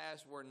time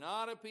past were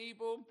not a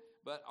people,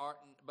 but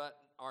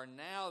are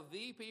now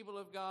the people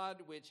of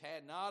God, which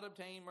had not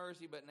obtained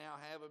mercy, but now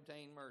have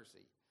obtained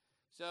mercy.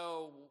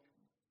 So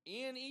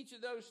in each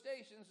of those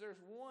stations,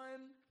 there's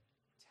one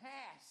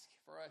task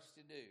for us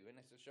to do, and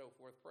it's to show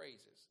forth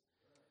praises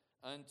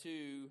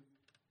unto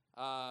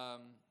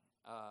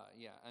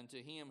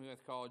him who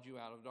hath called you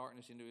out of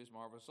darkness into his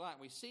marvelous light.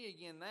 We see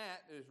again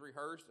that is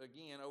rehearsed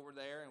again over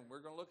there, and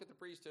we're going to look at the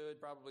priesthood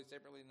probably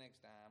separately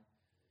next time,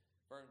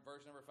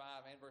 verse number 5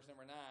 and verse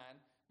number 9.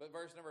 But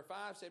verse number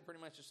 5 said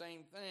pretty much the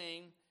same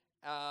thing.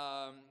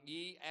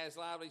 Ye as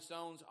lively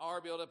stones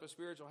are built up a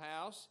spiritual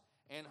house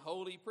and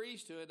holy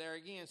priesthood. There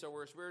again, so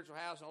we're a spiritual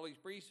house and holy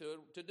priesthood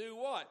to do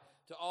what?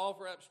 To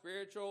offer up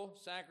spiritual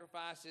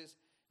sacrifices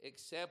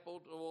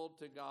acceptable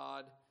to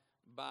God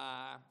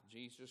by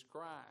Jesus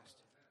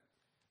Christ.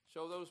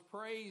 So those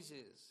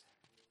praises,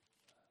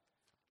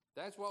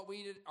 that's what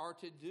we are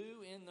to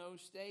do in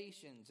those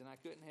stations. And I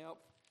couldn't help,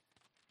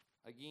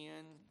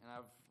 again, and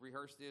I've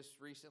rehearsed this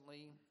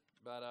recently,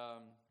 but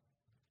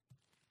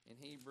in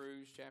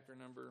Hebrews chapter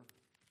number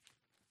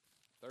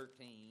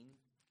 13,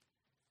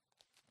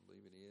 I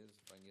believe it is,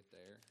 if I can get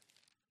there.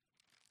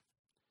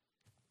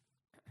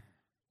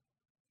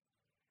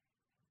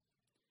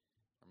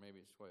 Or maybe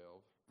it's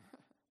 12.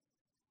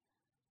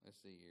 Let's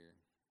see here.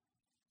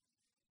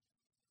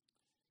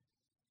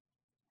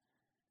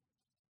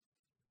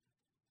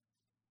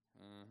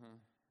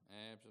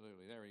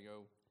 Absolutely. There we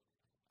go.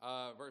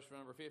 Verse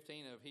number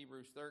 15 of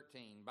Hebrews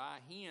 13. By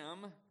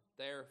him,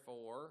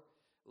 therefore,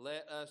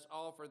 let us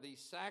offer the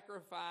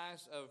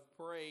sacrifice of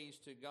praise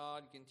to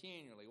God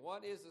continually.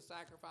 What is the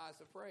sacrifice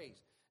of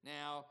praise?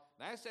 Now,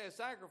 that says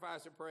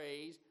sacrifice of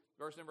praise.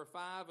 Verse number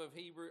 5 of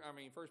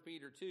 1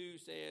 Peter 2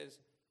 says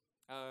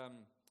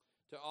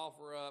to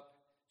offer up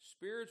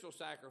spiritual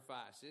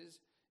sacrifices.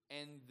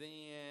 And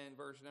then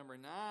verse number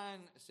 9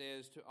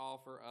 says to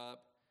offer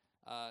up,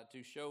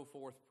 to show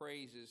forth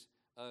praises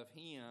of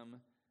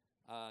him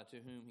to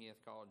whom he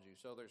hath called you.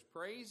 So there's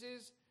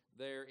praises,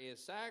 there is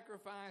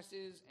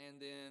sacrifices, and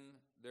then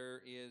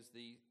there is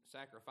the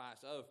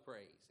sacrifice of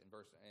praise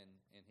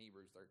in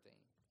Hebrews 13.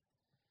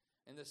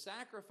 And the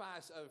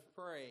sacrifice of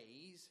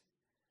praise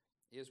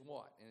is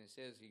what? And it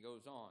says, he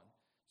goes on.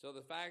 So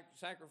the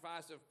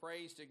sacrifice of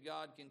praise to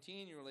God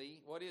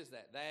continually, what is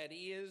that? That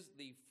is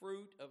the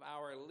fruit of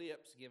our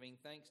lips giving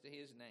thanks to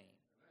his name.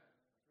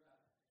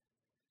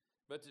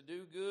 But to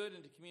do good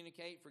and to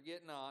communicate,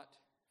 forget not,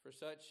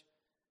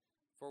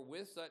 for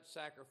with such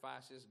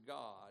sacrifices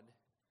God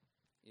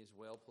is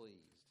well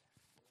pleased.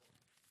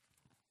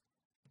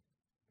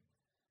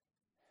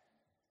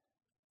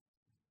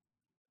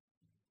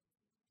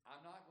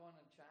 I'm not going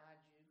to chide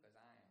you because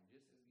I am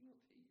just as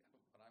guilty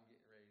of what I'm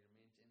getting ready to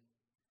mention.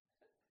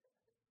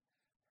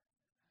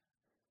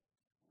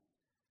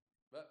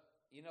 But,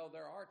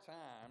 there are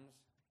times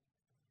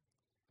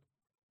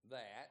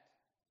that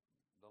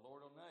the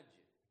Lord will nudge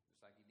you,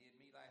 just like he did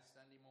me last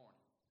Sunday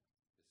morning.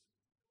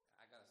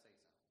 I got to say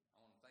something.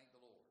 I want to thank the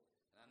Lord.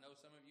 And I know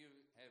some of you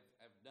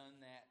have done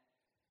that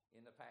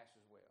in the past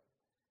as well.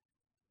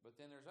 But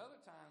then there's other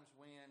times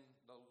when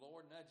the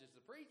Lord nudges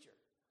the preacher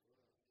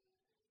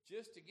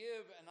just to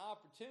give an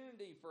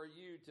opportunity for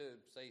you to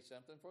say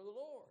something for the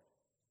Lord.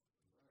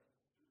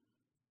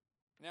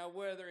 Now,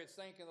 whether it's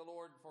thanking the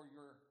Lord for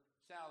your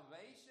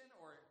salvation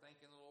or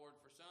thanking the Lord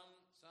for some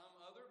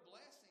other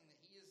blessing that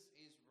he has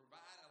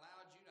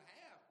allowed you to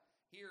have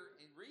here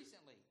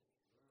recently.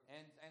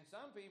 And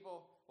some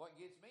people, what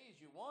gets me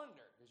is you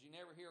wonder, because you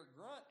never hear a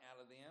grunt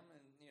out of them, and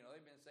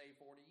they've been saved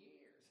 40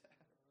 years.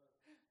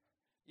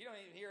 You don't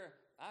even hear,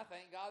 I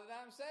thank God that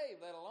I'm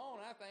saved, let alone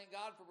I thank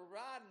God for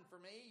providing for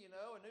me,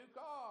 a new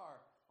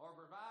car, or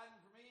providing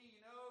for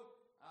me,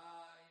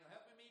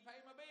 helping me pay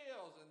my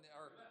bills,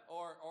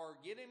 or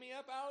getting me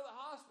up out of the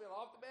hospital,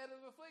 off the bed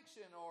of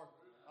affliction, or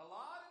a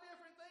lot of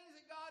different things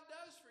that God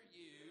does for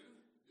you.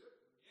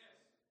 Yes.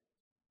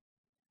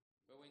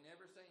 But we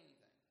never say anything.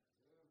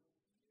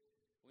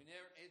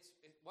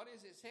 What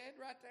is it said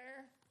right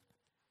there?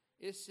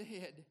 It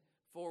said,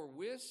 For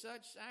with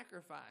such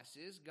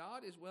sacrifices,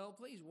 God is well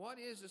pleased. What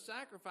is a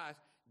sacrifice?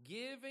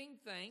 Giving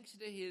thanks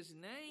to his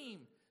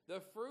name, the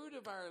fruit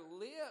of our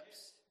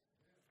lips.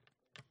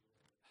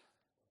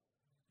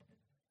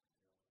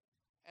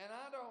 And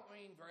I don't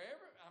mean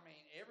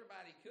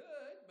everybody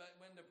could, but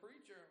when the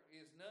preacher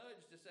is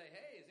nudged to say,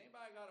 hey, has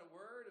anybody got a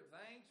word of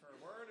thanks or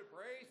a word of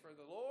praise for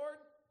the Lord?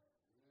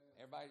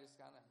 Everybody just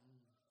kind of,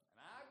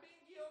 and I've been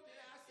guilty.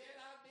 I said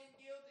I've been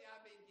guilty.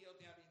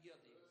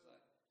 It's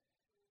like,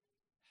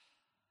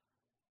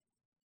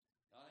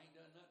 God ain't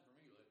done nothing for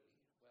me lately.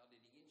 Well, did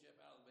he get you up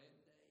out of the bed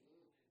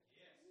today?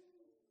 Yes.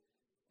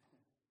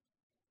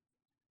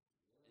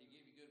 Did he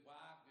give you a good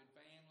wife, good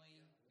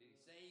family? Did he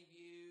save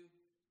you?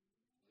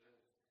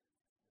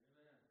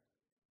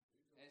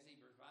 Has he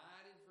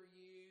provided for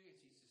you? Has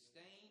he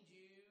sustained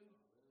you?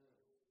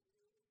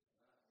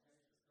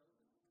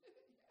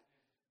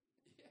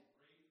 Yeah.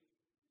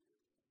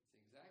 That's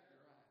exactly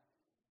right.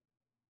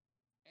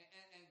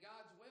 And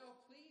God's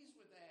well pleased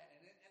with that.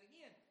 And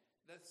again,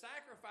 the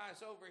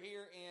sacrifice over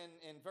here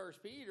in 1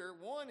 Peter,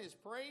 one is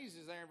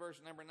praises there in verse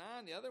number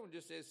 9. The other one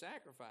just says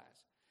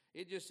sacrifice.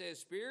 It just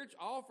says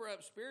offer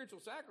up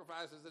spiritual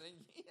sacrifices. And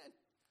again,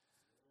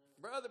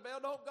 Brother Bell,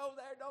 don't go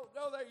there. Don't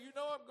go there. You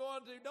know I'm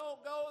going to.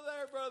 Don't go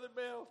there, Brother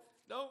Bell.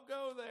 Don't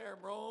go there.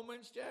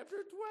 Romans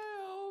chapter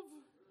 12.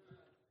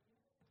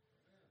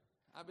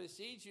 I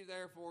beseech you,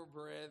 therefore,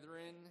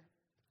 brethren,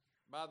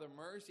 by the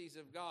mercies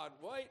of God.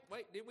 Wait.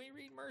 Did we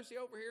read mercy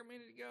over here a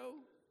minute ago?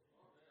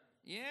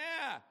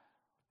 Yeah.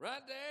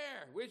 Right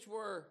there.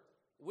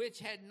 Which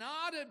had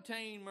not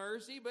obtained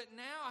mercy, but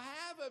now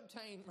have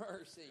obtained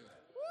mercy.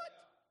 What?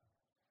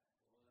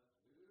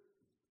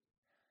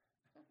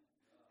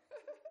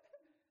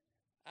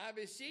 I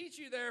beseech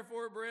you,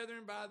 therefore,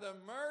 brethren, by the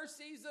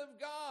mercies of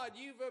God.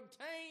 You've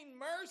obtained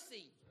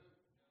mercy.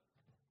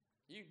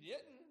 You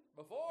didn't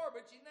before,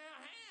 but you now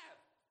have.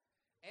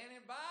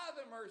 And by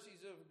the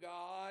mercies of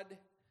God,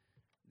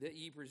 that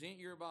ye present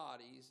your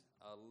bodies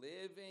a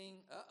living,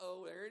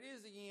 there it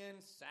is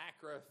again,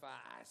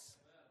 sacrifice.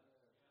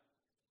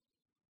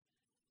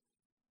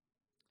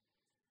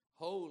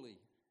 Holy,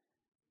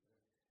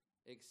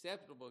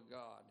 acceptable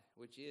God,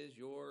 which is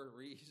your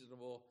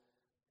reasonable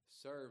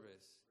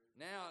service.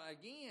 Now,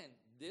 again,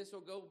 this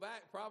will go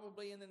back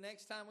probably in the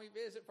next time we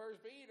visit 1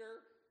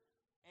 Peter,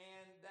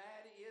 and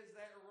that is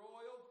that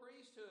royal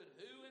priesthood.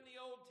 Who in the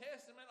Old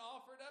Testament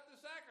offered up the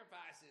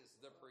sacrifices?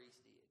 The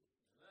priest did.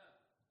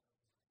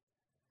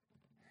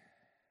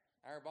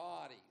 Our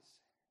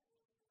bodies,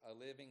 a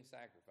living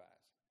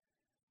sacrifice.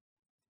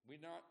 We're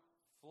not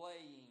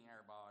flaying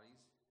our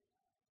bodies.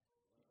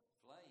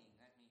 Flaying,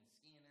 that means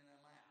skinning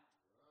them out.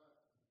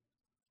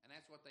 And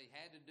that's what they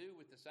had to do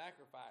with the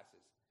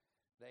sacrifices.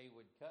 They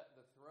would cut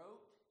the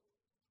throat,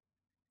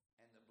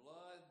 and the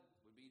blood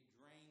would be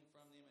drained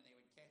from them, and they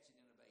would catch it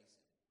in a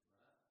basin.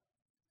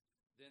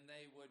 Then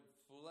they would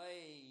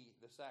flay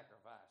the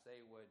sacrifice.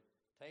 They would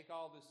take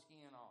all the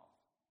skin off,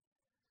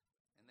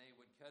 and they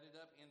would cut it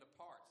up into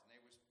parts. And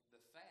there was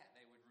the fat.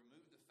 They would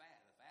remove the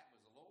fat. The fat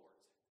was the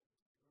Lord's.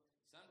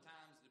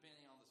 Sometimes,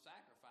 depending on the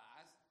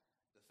sacrifice,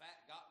 the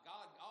fat,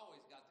 God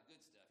always got the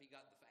good stuff. He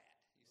got the fat.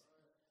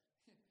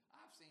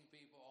 I've seen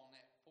people on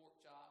that pork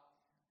chop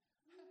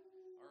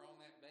or on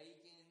that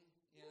bacon,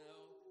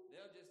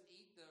 they'll just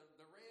eat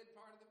the red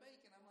part of the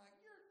bacon. I'm like,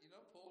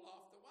 pull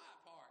off the white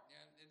part,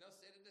 and they'll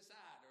set it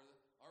aside.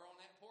 Or on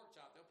that pork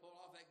chop, they'll pull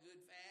off that good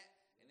fat,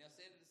 and they'll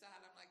set it aside.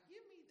 I'm like,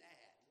 give me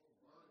that.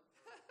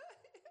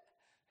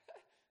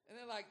 And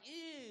they're like,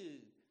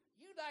 ew,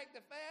 you like the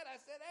fat? I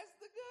said, that's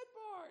the good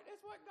part. That's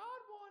what God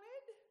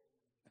wanted.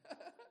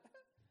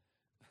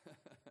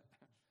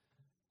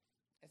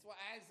 That's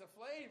what adds the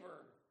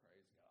flavor.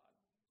 Praise God.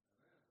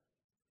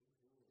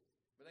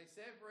 But they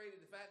separated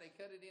the fat. They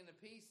cut it into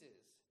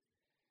pieces.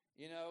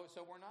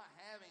 So we're not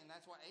having,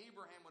 that's what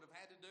Abraham would have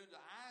had to do to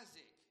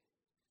Isaac.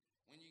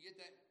 When you get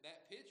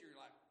that picture, you're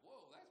like,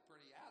 whoa, that's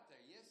pretty out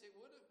there. Yes, it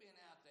would have been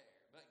out there.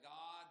 But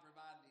God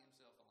provided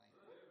himself a lamb.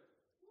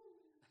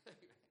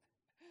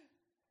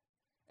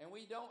 And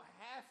we don't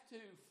have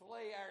to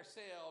flay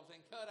ourselves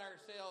and cut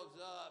ourselves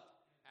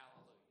up.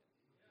 Hallelujah.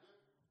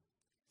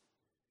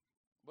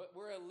 But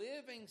we're a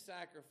living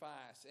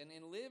sacrifice. And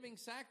in living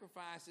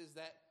sacrifices,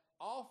 that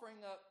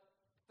offering up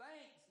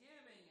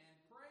thanksgiving and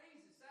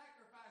praise and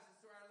sacrifices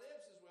to our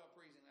lips is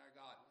well-pleasing to our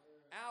God.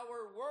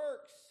 Our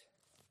works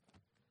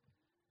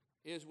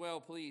is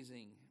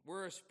well-pleasing.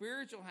 We're a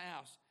spiritual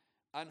house,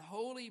 an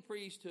holy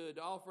priesthood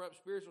to offer up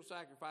spiritual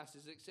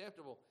sacrifices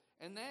acceptable.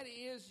 And that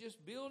is just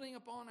building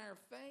upon our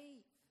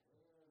faith.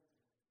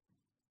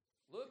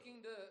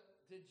 Looking to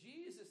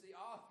Jesus, the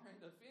author and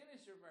the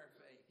finisher of our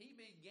faith. He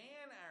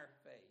began our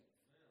faith.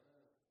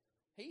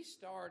 He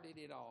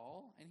started it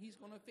all, and he's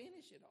going to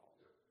finish it all.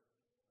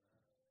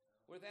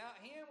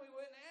 Without him, we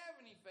wouldn't have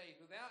any faith.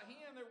 Without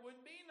him, there would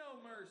be no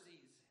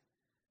mercies.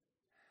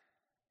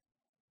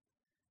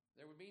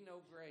 There would be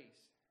no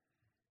grace.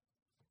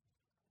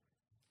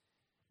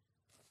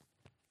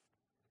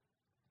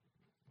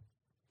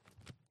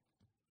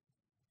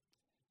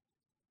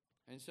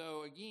 And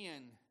so,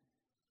 again,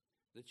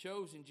 The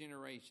chosen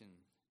generation.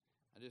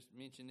 I just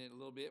mentioned it a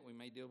little bit. We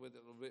may deal with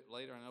it a little bit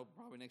later. I know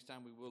probably next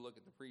time we will look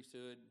at the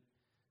priesthood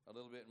a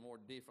little bit more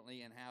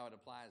differently and how it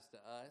applies to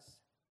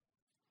us.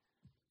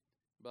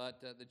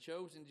 But the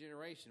chosen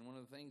generation, one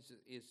of the things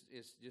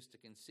is just to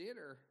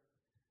consider,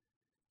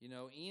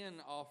 in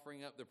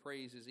offering up the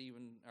praises,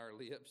 even our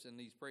lips and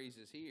these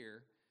praises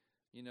here,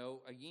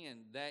 again,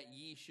 that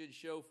ye should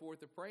show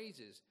forth the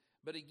praises.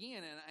 But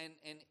again,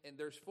 and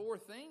there's 4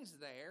 things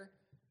there.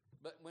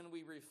 But when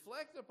we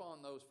reflect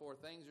upon those 4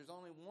 things, there's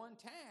only one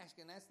task,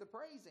 and that's the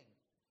praising.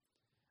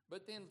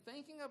 But then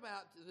thinking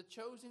about the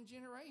chosen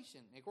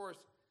generation. Of course,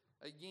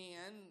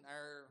 again,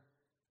 our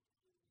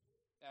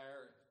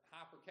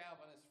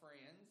hyper-Calvinist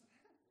friends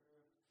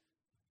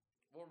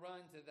will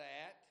run to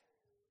that.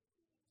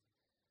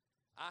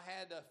 I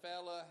had a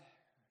fella, I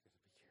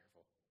got to be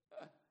careful.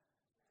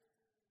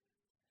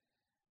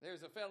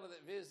 There's a fella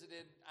that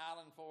visited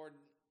Island Ford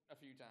a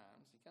few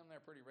times. He come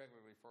there pretty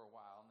regularly for a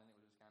while, and then it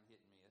was just kind of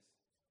hit and miss.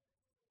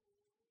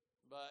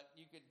 But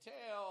you could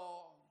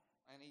tell,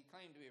 and he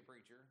claimed to be a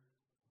preacher,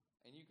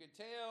 and you could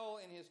tell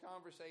in his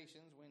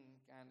conversations when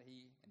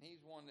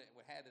he's one that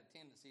had a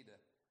tendency to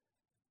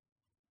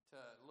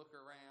look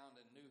around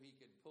and knew he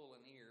could pull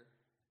an ear.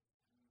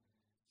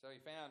 So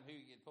he found who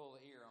he could pull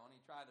the ear on.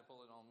 He tried to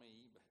pull it on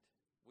me, but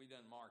we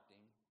done marked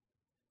him.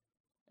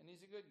 And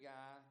he's a good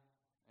guy,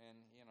 and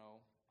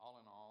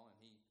all in all, and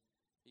he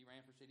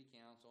ran for city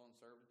council and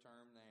served a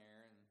term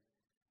there, and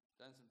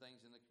done some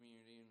things in the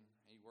community, and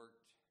he worked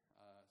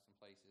some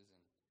places,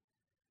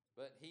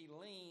 but he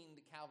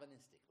leaned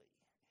Calvinistically.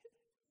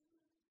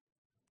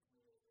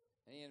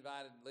 And he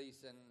invited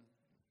Lisa and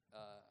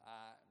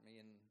me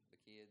and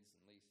the kids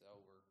and Lisa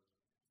over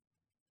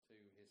to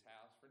his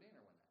house for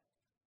dinner one night.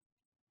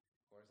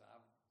 Of course,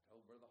 I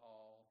told Brother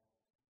Hall.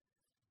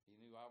 He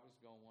knew I was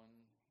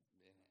going,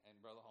 and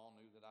Brother Hall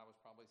knew that I was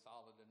probably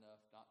solid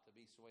enough not to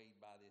be swayed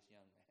by this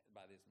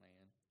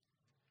man.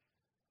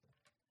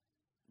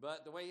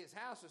 But the way his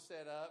house was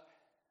set up,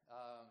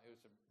 it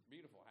was a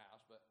beautiful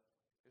house, but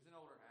it was an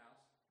older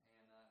house.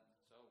 And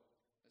so,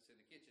 let's see,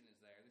 the kitchen is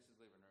there. This is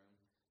the living room.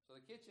 So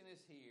the kitchen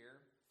is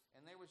here,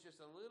 and there was just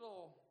a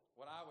little,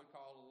 what I would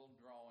call a little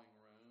drawing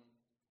room.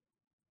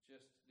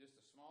 Just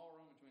a small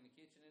room between the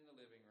kitchen and the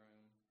living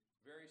room.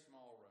 Very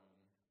small room.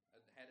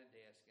 It had a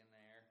desk in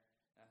there.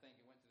 And I think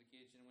it went to the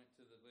kitchen, went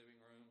to the living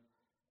room,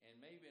 and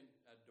maybe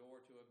a door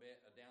to a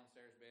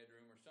downstairs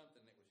bedroom or something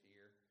that was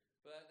here.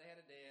 But they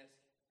had a desk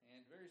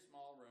and very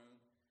small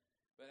room.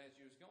 But as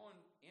you was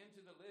going into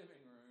the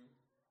living room,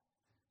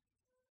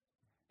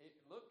 it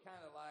looked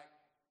kind of like,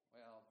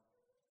 well,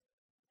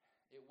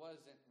 it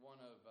wasn't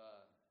one of,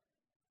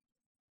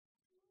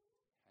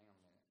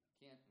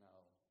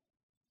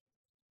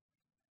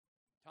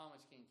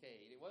 Thomas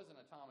Kincaid. It wasn't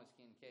a Thomas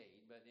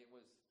Kincaid, but it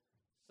was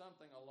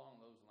something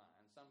along those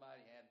lines. Somebody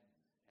had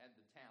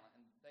the talent,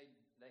 and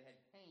they had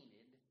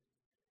painted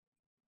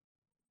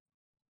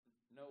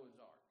Noah's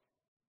Ark.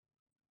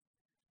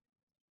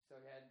 So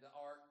it had the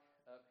ark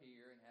up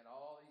here and had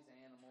all these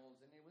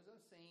animals, and it was a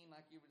scene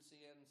like you would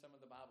see in some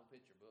of the Bible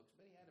picture books,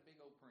 but he had a big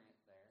old print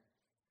there.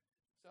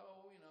 So,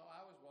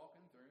 I was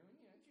walking through,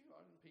 and you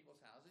go in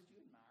people's houses, you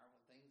admire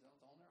what things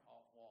that's on their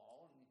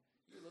wall, and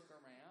you look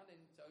around, and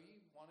so you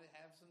want to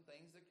have some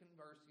things to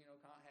converse,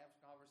 have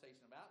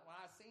conversation about. Well,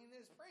 I seen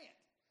this print,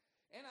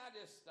 and I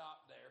just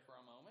stopped there for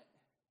a moment,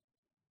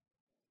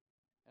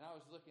 and I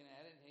was looking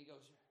at it, and he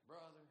goes,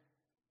 "Brother,"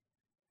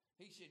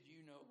 he said,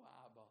 "you know why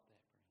I bought that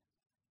print?"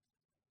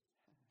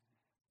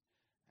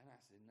 And I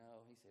said,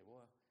 "No." He said,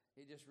 "Well,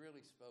 it just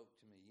really spoke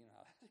to me,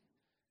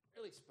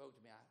 really spoke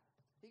to me."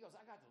 He goes,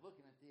 "I got to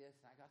looking at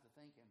this, and I got to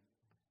thinking,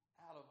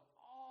 out of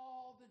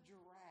all the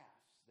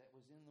giraffes that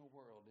was in the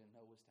world in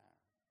Noah's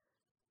time,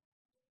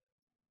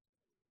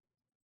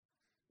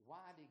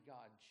 why did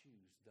God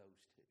choose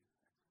those 2?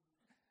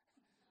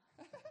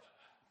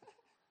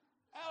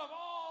 Out of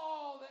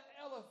all the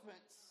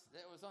elephants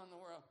that was on the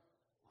world,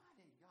 why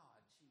did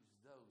God choose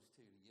those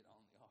 2 to get on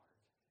the ark?"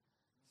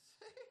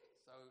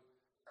 So,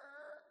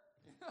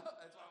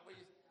 that's why we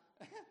use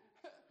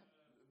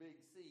the big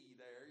C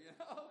there,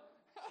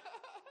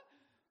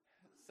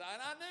 So,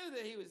 and I knew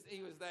that he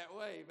was that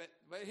way, but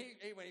he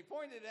when he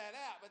pointed that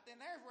out, but then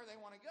there's where they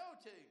want to go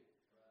to.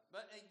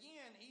 But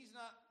again, he's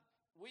not.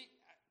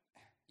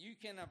 You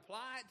can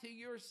apply it to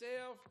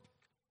yourself,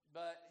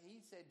 but he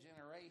said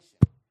generation.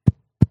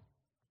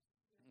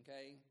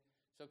 Okay,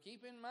 so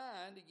keep in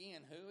mind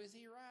again, who is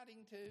he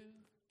writing to?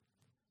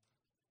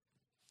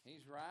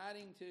 He's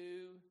writing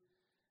to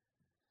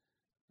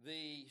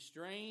the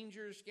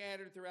strangers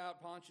scattered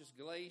throughout Pontus,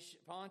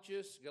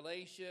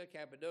 Galatia,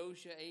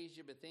 Cappadocia,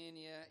 Asia,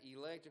 Bithynia,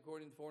 elect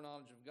according to the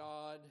foreknowledge of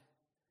God,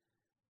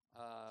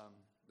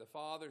 the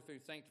Father through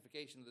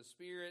sanctification of the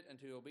Spirit,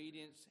 unto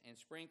obedience and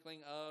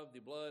sprinkling of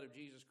the blood of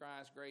Jesus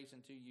Christ, grace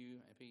unto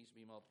you and peace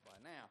be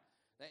multiplied. Now,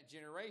 that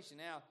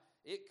generation,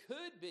 it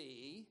could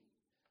be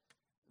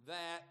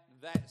that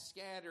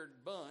scattered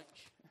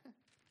bunch,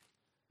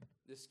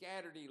 the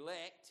scattered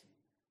elect,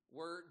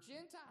 were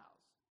Gentiles.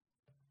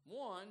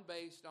 One,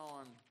 based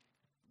on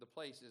the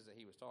places that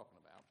he was talking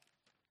about.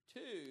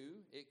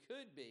 Two, it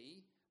could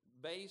be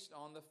based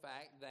on the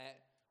fact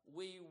that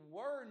we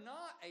were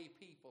not a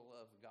people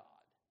of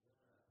God,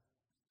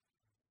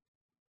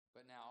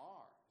 but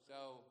now are.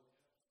 So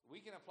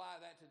we can apply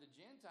that to the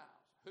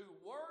Gentiles who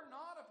were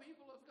not a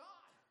people of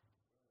God,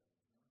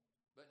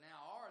 but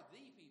now are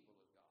the people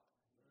of God.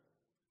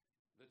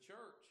 The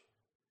church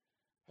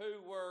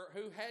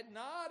who had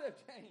not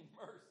obtained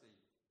mercy,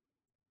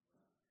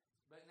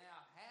 but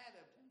now had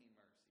obtained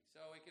mercy.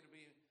 So it could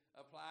be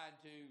applied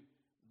to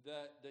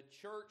the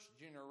church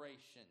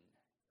generation,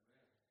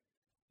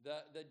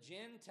 the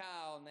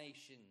Gentile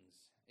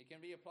nations. It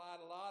can be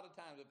applied a lot of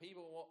times. The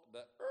people,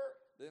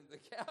 the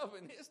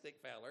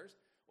Calvinistic fellers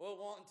will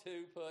want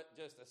to put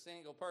just a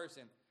single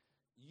person.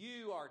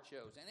 You are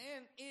chosen.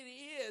 And it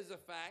is a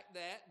fact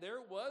that there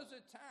was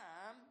a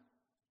time,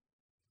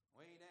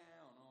 way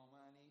down on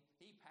my knee,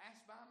 he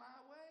passed by my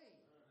way.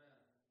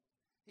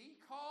 He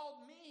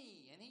called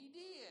me, and he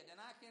did. And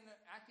I can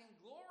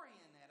glory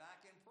in that. I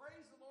can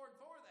praise the Lord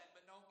for that,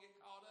 but don't get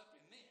caught up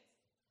in this.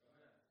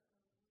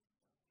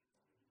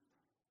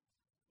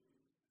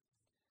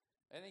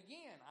 And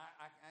again,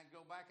 I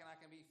go back and I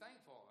can be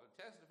thankful. I've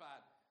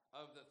testified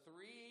of the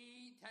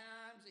 3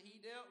 times that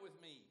he dealt with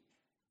me.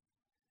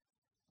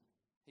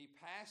 He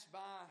passed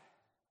by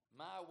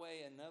my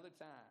way another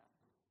time.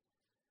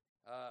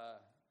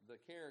 The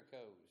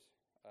Caricos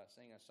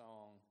sing a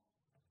song.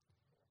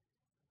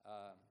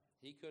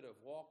 He could have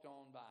walked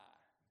on by.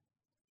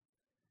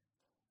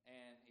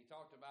 And he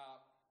talked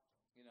about,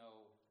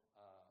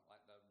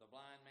 like the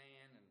blind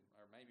man,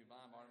 or maybe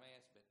blind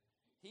Bartimaeus, but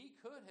he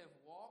could have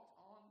walked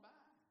on by.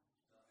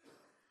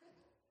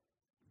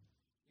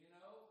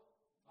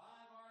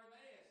 Blind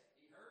Bartimaeus,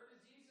 he heard that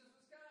Jesus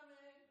was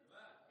coming,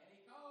 and he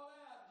called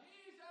out,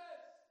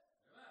 Jesus!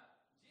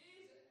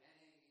 Jesus! And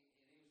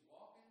he was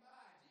walking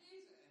by,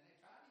 Jesus, and they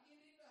tried to get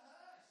him to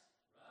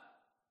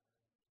hush.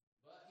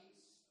 But he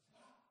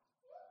stopped.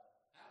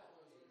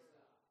 Hallelujah,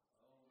 he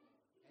stopped.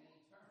 And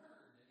he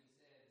turned and he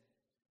said,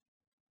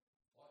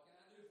 what can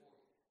I do for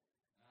you?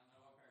 And I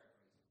know I'm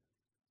paraphrasing.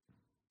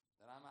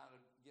 That I might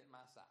get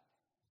my sight.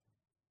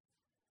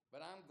 But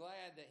I'm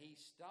glad that he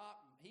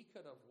stopped. He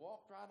could have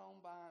walked right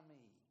on by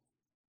me.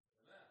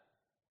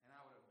 And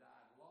I would have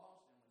died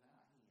lost and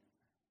without him.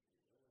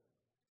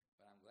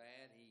 But I'm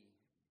glad he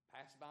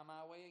passed by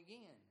my way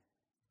again.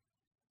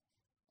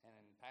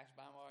 And passed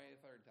by my way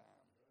a 3rd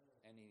time.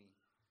 And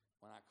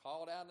when I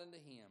called out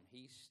unto him,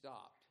 he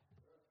stopped.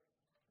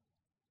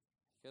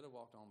 He could have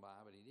walked on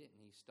by, but he didn't.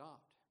 He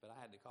stopped. But I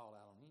had to call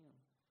out on him.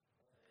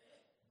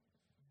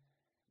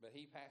 But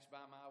he passed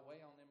by my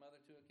way on them other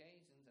 2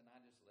 occasions, and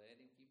I just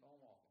let him keep on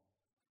walking.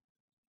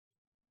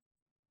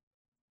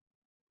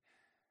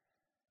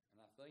 And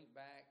I think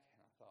back,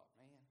 and I thought,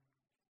 man,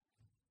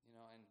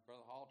 and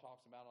Brother Hall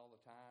talks about all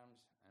the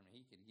times. I mean,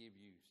 he could give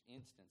you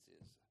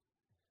instances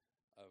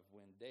of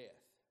when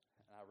death,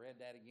 and I read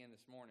that again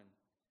this morning,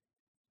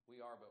 we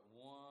are but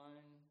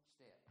one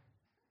step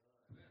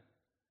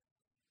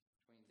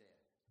between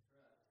death.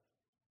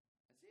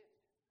 That's it.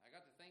 I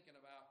got to thinking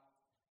about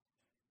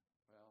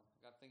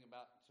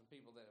some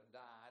people that have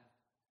died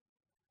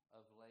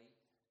of late.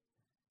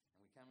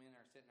 And we come in,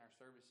 sit in our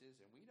services,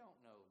 and we don't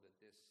know that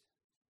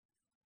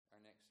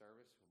our next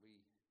service, we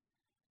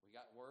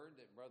got word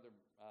that Brother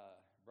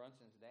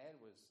Brunson's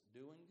dad was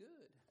doing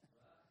good.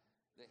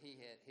 That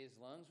his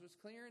lungs was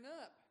clearing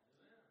up.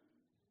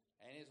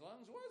 And his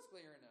lungs were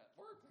clearing up.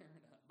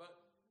 But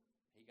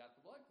he got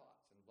the blood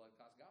clots, and the blood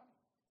clots got him.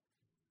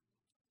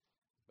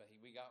 But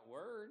we got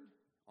word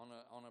on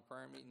a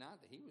prayer meeting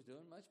night that he was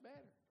doing much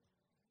better.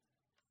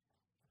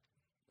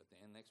 But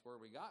the next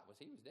word we got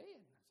was he was dead.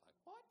 It's like,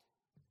 what?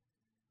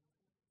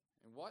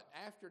 And what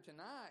after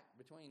tonight,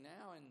 between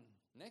now and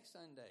next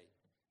Sunday,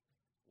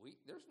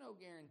 there's no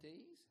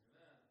guarantees.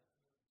 Amen.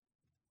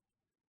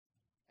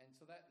 And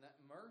so that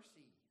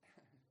mercy,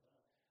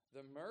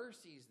 the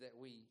mercies that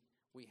we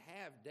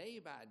have day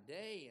by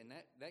day, and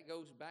that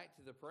goes back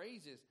to the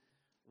praises.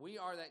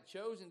 We are that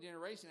chosen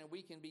generation, and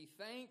we can be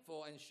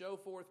thankful and show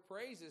forth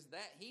praises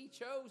that he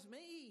chose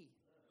me.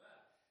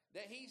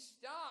 That he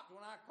stopped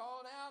when I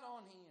called out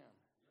on him.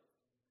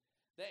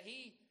 That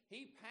he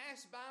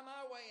passed by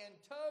my way and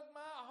tugged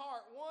my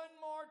heart one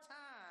more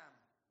time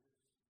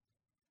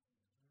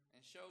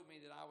and showed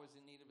me that I was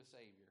in need of a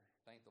Savior.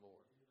 Thank the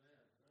Lord.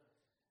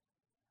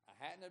 I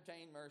hadn't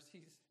obtained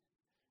mercies,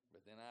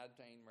 but then I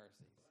obtained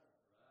mercies.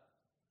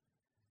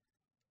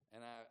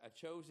 And a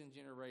chosen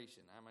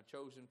generation. I'm a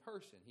chosen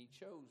person. He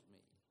chose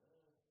me.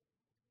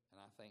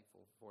 And I'm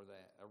thankful for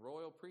that. A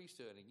royal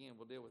priesthood. Again,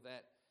 we'll deal with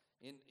that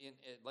in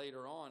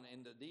later on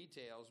in the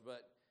details,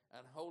 but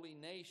a holy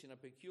nation, a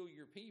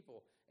peculiar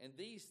people. And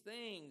these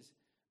things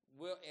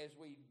will, as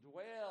we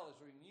dwell, as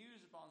we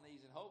muse upon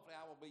these, and hopefully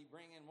I will be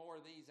bringing more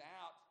of these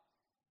out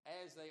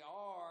as they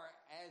are,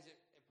 as it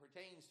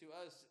pertains to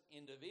us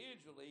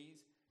individually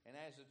and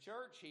as a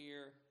church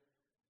here.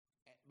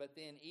 But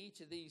then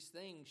each of these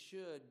things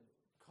should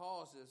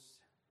cause us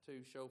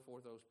to show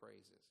forth those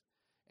praises.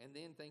 And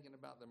then thinking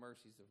about the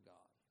mercies of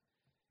God.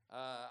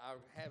 I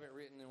have it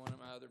written in one of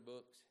my other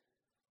books,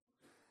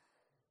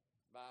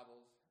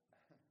 Bibles,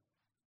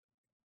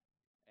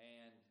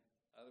 and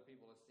other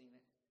people have seen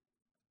it.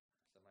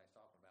 Somebody's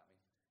talking about me.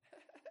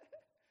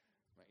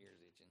 My ear's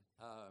itching.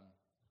 I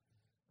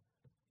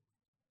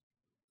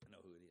know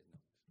who it is.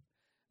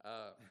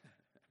 No.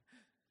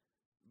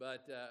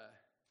 But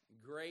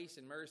grace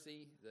and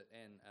mercy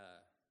and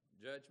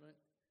judgment.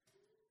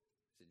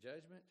 Is it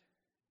judgment?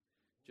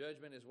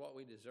 Judgment is what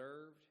we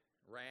deserved.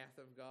 Wrath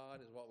of God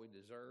is what we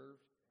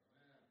deserved.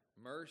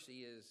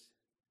 Mercy is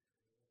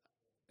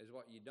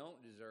what you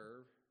don't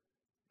deserve.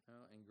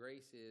 And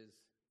grace is,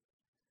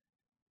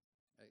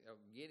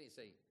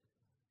 say,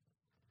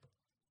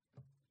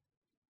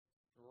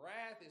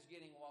 wrath is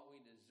getting what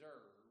we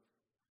deserve.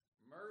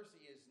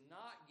 Mercy is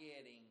not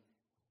getting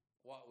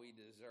what we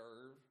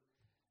deserve.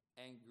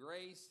 And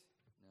grace,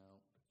 no.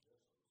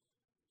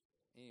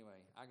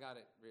 Anyway, I got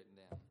it written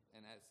down.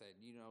 And that said,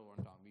 you know what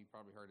I'm talking about. You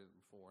probably heard it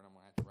before, and I'm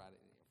going to have to write it,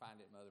 find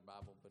it in my other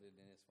Bible, put it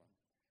in this one.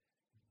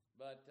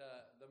 But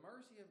the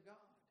mercy of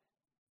God.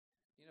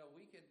 You know,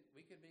 we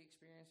could be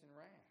experiencing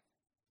wrath.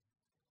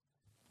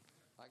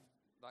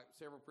 Like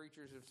several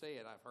preachers have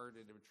said, I've heard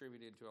it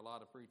attributed to a lot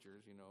of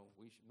preachers, you know,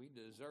 we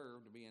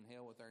deserve to be in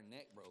hell with our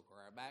neck broke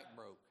or our back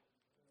broke.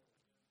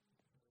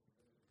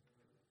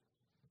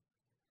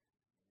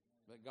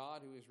 But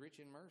God, who is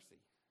rich in mercy.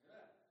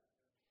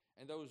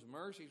 And those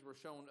mercies were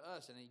shown to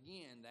us. And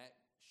again, that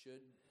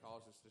should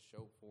cause us to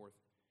show forth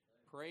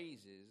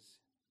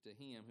praises to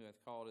Him who hath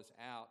called us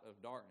out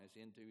of darkness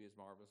into His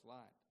marvelous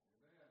light.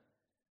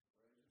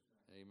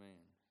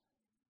 Amen.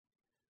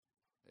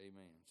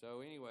 Amen. So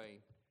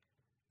anyway,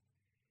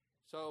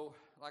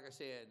 like I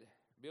said,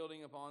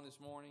 building upon this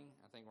morning,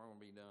 I think we're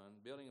going to be done.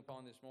 Building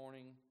upon this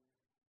morning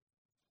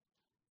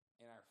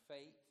in our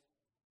faith,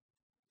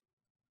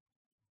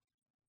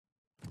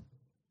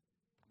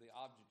 the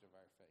object of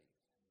our faith.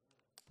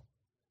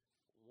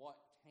 What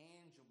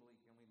tangibly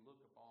can we look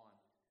upon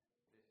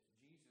that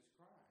Jesus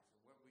Christ,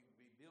 what we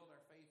build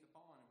our faith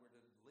upon, and we're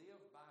to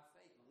live by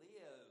faith.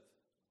 Live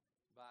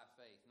by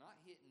faith, not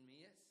hit and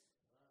miss.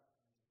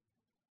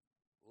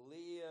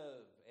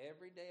 Live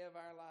every day of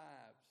our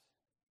lives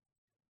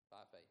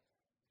by faith.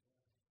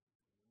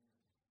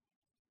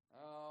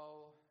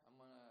 Oh, I'm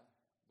going to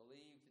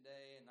believe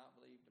today and not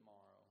believe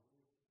tomorrow.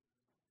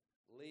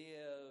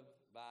 Live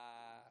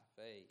by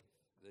faith.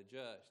 The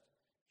just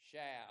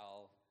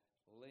shall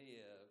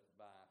live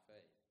by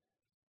faith.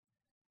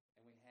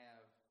 And we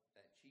have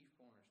that chief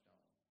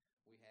cornerstone.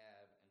 We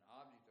have an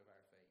object of our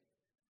faith.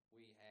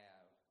 We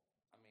have,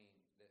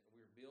 that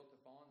we're built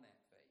upon that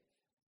faith.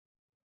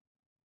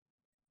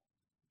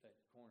 That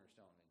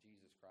cornerstone in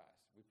Jesus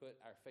Christ. We put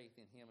our faith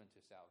in Him unto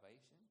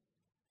salvation.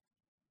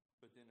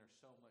 But then there's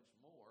so much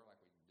more,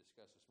 like we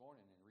discussed this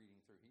morning in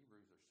reading through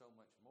Hebrews, there's so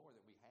much more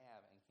that we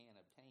have and can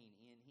obtain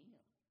in Him.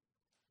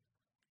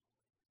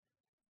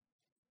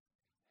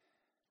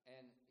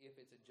 And if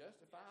it's a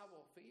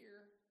justifiable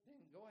fear, then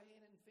go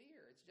ahead and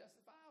fear. It's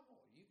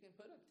justifiable. You can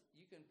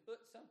put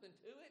something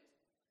to it.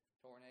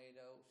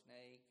 Tornado,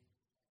 snake,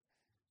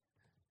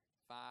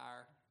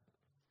 fire,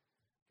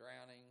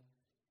 drowning,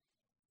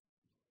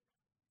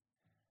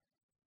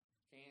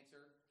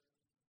 cancer,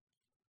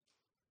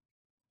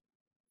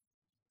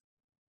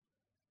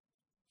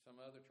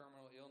 some other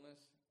terminal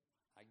illness.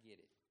 I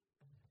get it.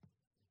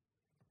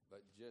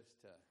 But just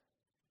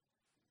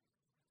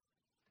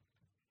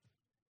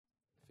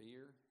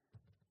fear,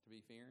 to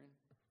be fearing,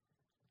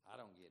 I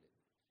don't get it.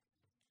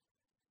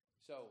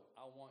 So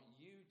I want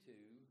you to,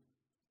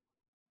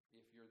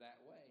 if you're that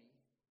way,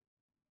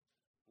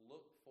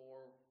 look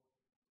for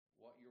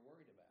what you're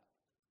worried about.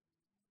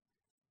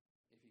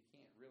 If you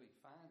can't really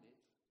find it,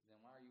 then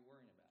why are you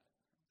worrying about it?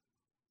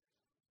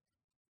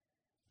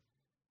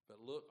 But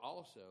look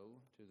also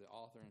to the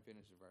author and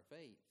finisher of our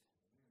faith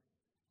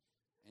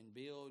and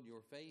build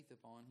your faith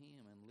upon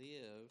Him and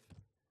live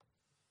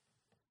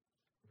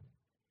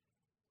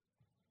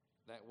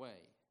that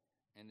way.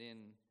 And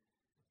then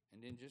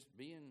just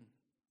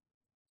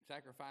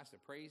sacrifice the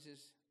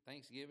praises,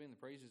 thanksgiving,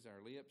 the praises of our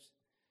lips,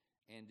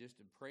 and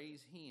just to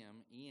praise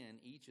Him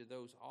in each of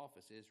those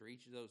offices or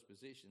each of those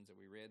positions that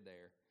we read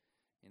there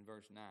in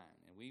verse 9.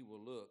 And we will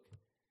look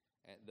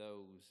at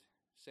those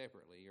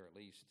separately, or at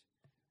least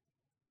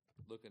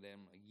look at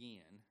them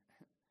again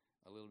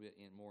a little bit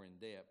more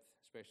in depth,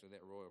 especially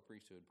that royal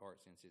priesthood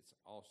part, since it's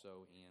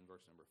also in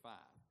verse number 5.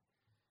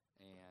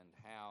 And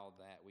how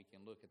that we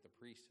can look at the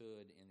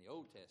priesthood in the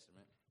Old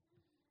Testament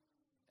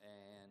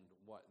and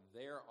what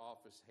their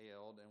office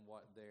held and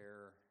what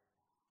their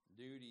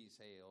duties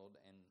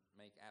held and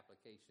make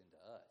application to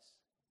us.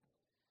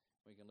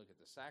 We can look at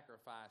the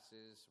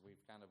sacrifices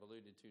we've kind of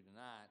alluded to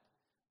tonight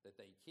that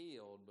they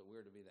killed, but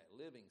we're to be that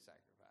living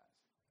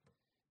sacrifice.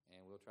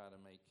 And we'll try to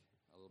make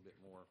a little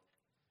bit more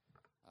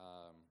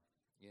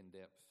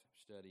in-depth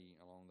study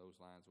along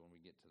those lines when we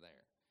get to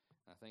there.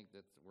 I think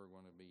that we're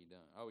going to be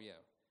done. Oh, yeah.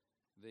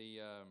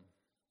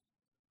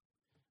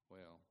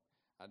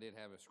 I did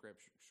have a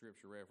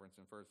scripture reference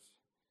in 1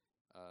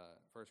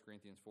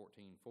 Corinthians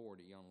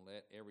 14:40 on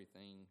let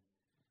everything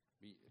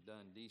be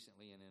done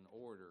decently and in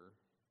order.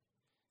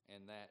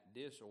 And that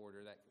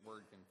disorder, that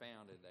word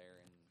confounded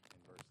there in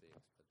verse 6.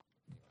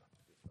 But anyway,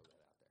 just throw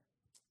that out there.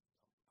 So,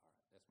 all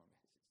right, that's my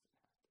message tonight.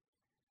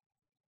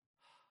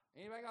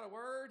 Anybody got a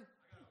word?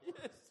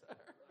 Yes, sir.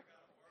 I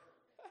got a word.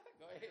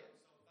 Go ahead.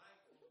 I'm so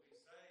thankful to be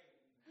saved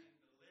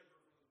and delivered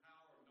from the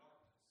power of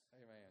darkness.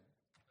 Amen.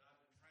 That I've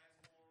been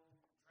transformed,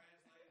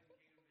 translated in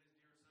the kingdom of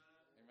His dear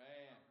Son.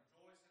 Amen. I'm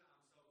rejoicing.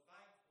 I'm so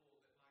thankful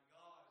that my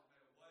God has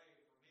made a way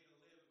for me to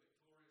live a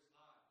victorious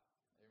life.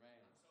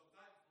 Amen. I'm so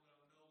thankful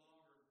that I'm no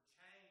longer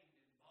chained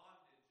in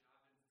bondage.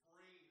 I've been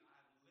freed. I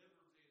have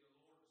liberty in the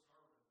Lord to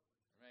serve Him.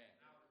 Amen.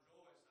 And I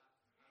rejoice.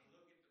 I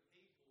look at the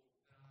people that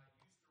I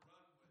used to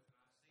run with, and I see it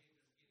just getting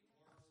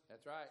worse.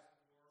 That's right.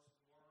 Worse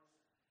and worse.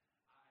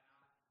 I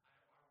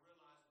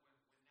realized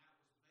when that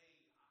was me,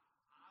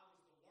 I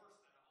was the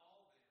worst out of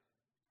all them.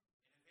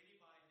 And if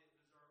anybody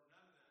didn't deserve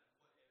none of that, it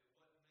wasn't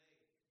me.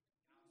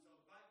 And I'm so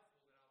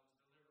thankful that I was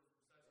delivered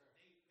from such a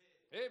deep pit.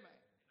 Amen.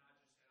 And I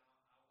just said,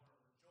 I want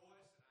to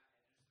rejoice. And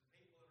just the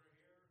people that are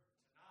here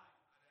tonight,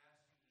 I'd ask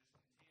you to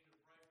just continue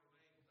to pray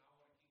for me because I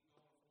want to keep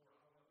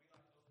going forward. I don't want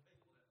to be like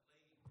those people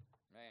that leave.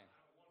 Man.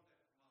 I don't want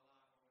that for my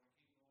life. I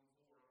want to keep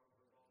going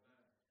forward. I don't want to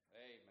draw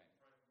back. Amen.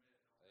 Pray for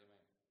me.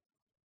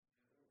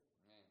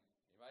 Amen. Man.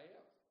 Anybody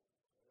else?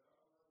 Well,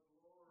 I love the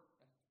Lord.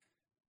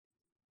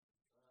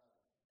 There's a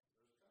couple men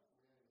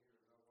in here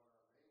that know what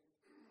I mean.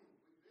 We've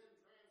been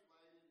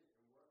translated,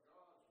 and what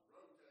God's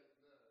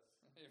rotating us.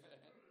 Amen.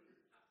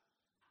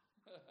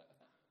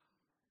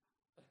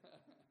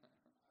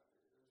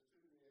 There's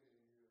two men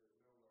in here that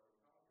know what I'm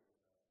talking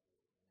about.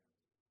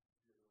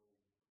 You know, in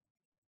our work,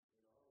 that's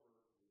what we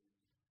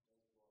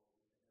have in the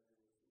field.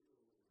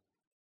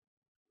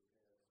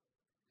 We have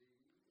deed and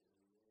we have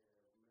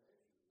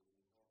measure.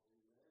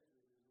 And what we measure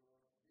is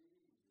not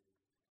deed.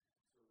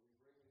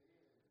 So we bring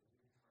it in and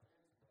we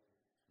translate it.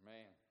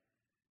 Man.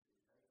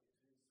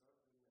 We take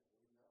it to something that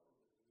we know that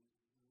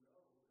we know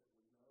that we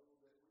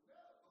know that we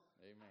know.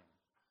 Amen.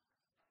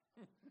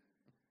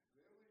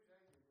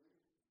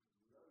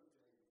 Then we take it,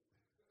 we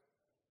rotate it.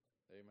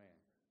 Amen.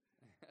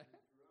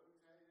 It's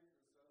rotated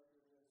to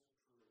something that's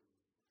true.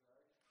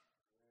 Okay?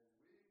 And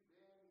we've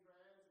been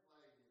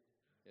translated.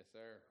 Yes,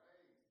 sir.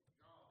 Praise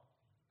God.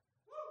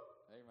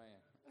 Woo! Amen.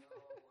 No,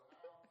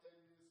 how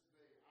can this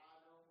be? I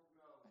don't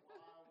know.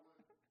 Why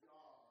would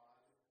God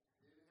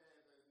in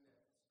heaven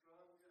that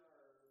strung the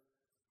earth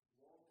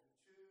want to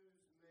choose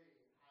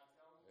me? I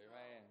don't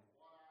Amen.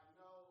 know. What I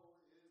know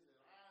is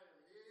that I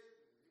am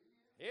His and He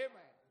is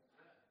Amen.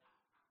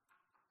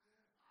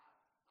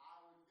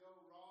 I would go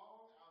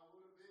wrong. I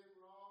would have been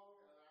wrong,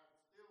 and I'd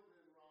still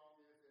been wrong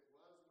if it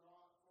was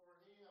not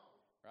for Him.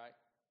 Right?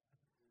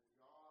 If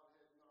God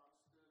had not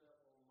stood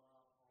up on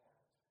my part,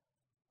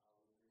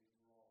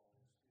 I would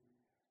be wrong still.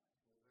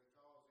 But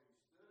because He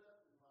stood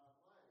up in my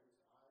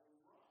place, I am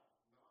right.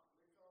 Not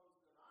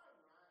because that I'm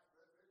right,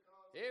 but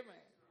because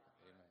Amen. He's right.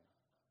 Amen.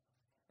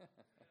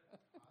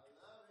 I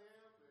love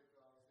Him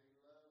because He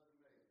loved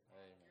me.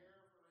 Amen. I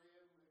care for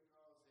Him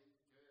because He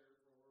cared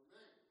for me.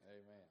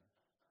 Amen.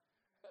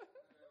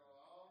 And a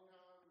long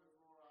time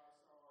before I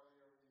saw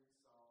Him, He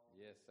saw me.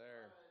 Yes,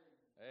 sir.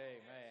 Praise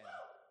Amen.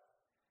 God.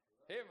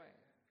 Amen.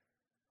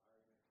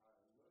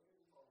 I'm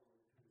looking forward to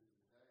the day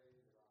that I lay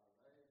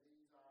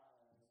these eyes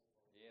on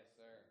Yes,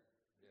 sir.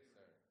 Yes,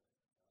 sir.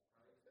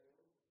 I praise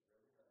Him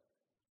every day.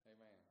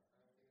 Amen.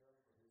 I thank Him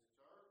for His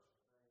church.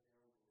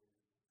 I thank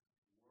Him for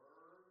His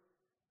word.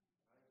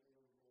 I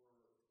thank Him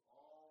for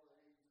all that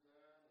He's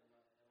done.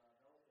 And I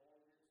don't want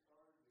to get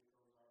started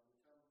because I've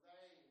become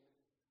vain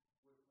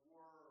with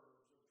words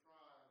of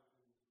trying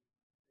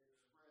to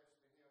express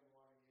to Him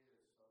what He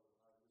is. So I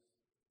just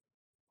praise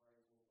Him for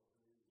who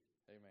He is.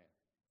 Amen.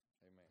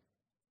 Amen.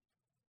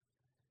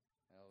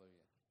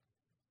 Hallelujah.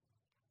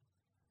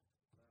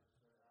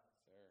 Sir, I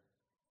Sir. am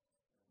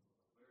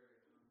a very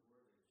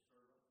unworthy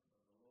servant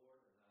of the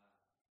Lord, and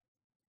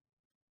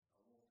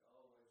I want to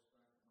always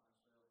think of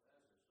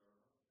myself as a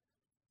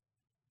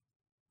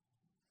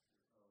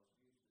servant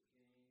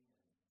because He's the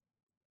King,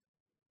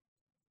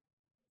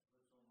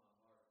 and it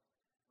puts on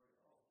my heart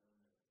very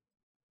often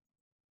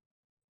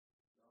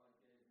that God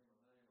gave Him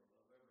a name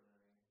above every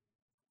name, that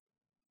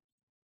every knee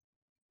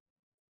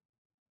should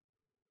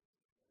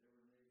bow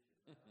and every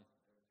tongue should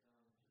confess.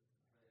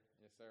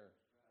 Yes, sir.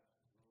 Christ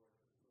is Lord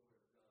to the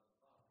glory of God the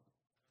Father.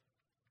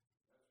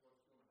 That's what's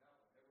going to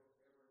happen. Every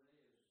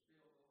knee is still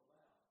going to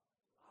bow.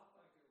 I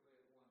think it'll be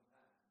at one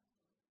time.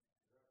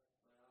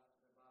 But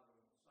the Bible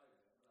don't say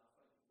that, but I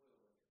think it will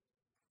be.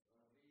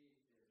 When He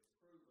is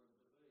proven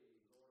to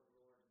be Lord of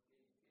Lords and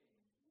King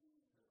of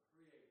Kings, the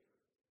Creator.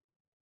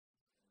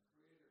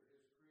 And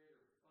His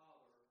Creator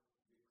Father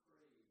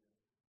decreed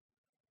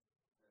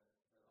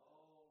that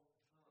all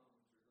tongues are going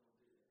to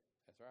do that.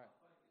 That's right.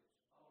 I think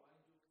it's all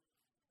angels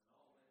and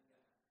all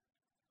mankind.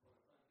 That's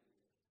what I think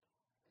it is.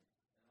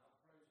 And I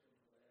praise Him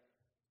for that.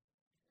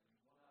 And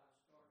when I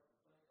start to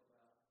think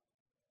about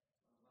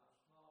my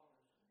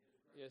smallness and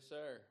His greatness, Yes,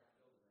 sir. I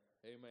know that.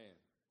 Amen.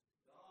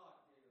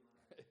 God gave Him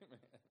a name.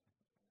 Amen.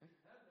 He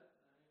had that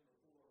name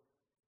before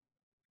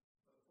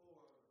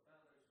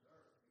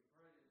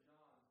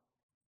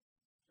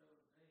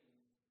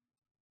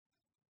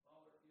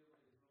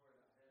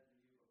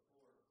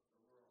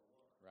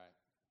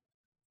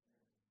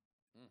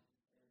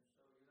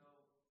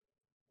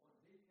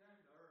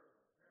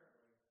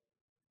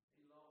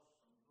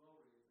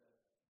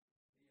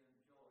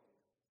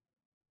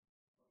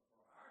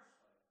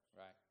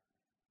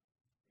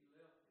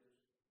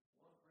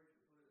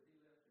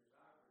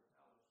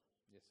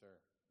Yes, sir.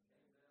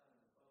 Came down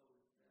and abode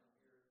down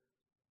here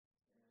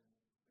and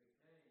became sin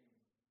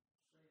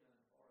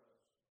for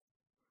us,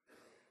 a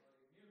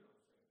immuno sin.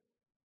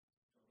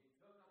 So he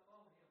took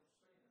upon him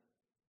sin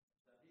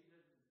that he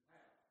didn't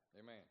have.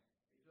 Amen.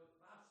 He took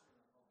my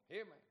sin upon him.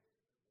 Hear me.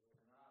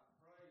 And I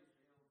praise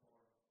him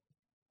for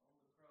on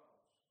the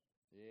cross.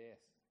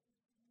 Yes.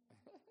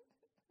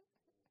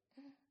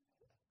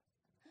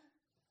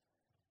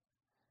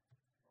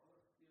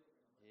 Father, forgive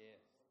them. Yes.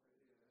 What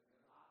they did.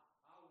 And I was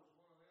one of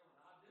them, and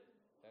I didn't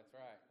know. That's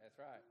right. That's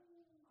right.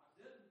 I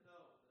didn't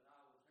know that I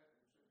was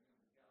having sent him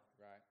to Calvary.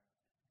 Right.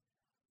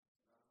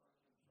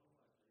 But I thank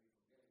him so much that he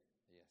forgave me.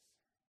 Yes.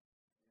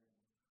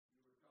 And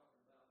you were talking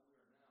about we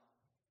are now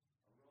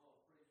a royal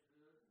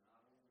priesthood, and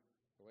I don't want to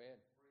Go ahead.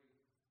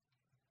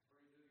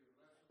 redo your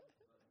lesson,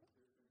 but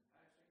just in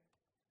passing.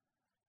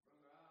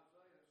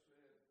 Brother Isaiah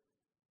said,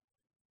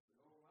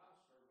 "Behold, my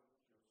servant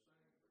shall sing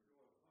for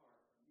joy of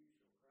heart, and you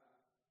shall cry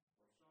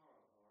for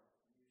sorrow of heart,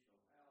 and you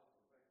shall howl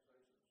for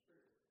vexation of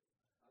spirit."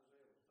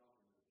 Isaiah was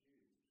talking to the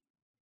Jews.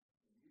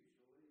 "And you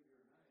shall leave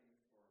your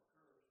name for a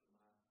curse to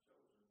my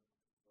chosen,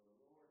 for the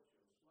Lord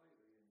shall slay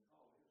thee and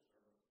call his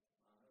servant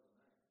by another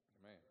name.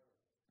 Amen.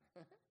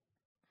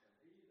 And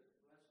he that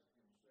blesseth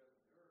himself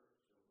in the earth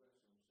shall bless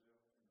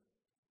himself in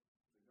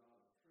the God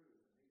of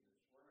truth, and he that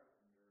sweareth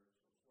in the earth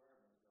shall swear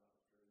by the God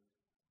of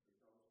truth,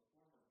 because the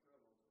former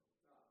troubles are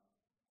forgotten,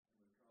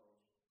 and because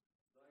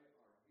they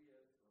are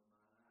hid from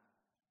mine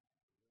eyes."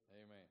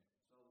 Amen.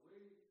 So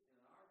we,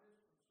 in our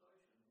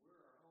dispensation, we're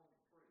our own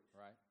priest.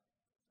 Right.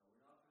 Now,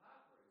 we're not the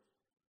high priest,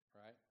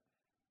 Right.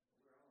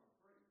 but we're our own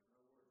priest.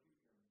 In other words, you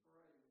can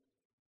pray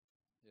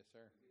Yes,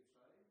 sir. to get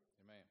saved,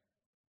 Amen.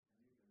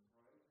 and you can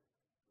pray for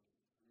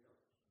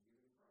gifts and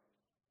give him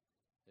praise.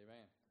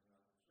 Amen. And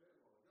like I said a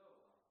while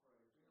ago, I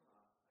praise him.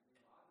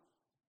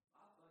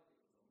 I think it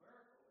was a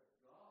miracle that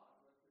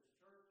God let this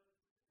church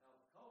have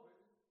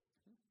COVID,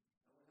 and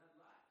we had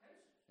light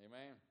cases.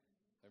 Amen.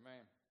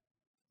 Amen.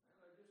 And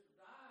they just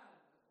died.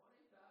 Well,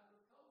 he died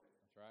with COVID.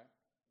 That's right.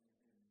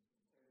 And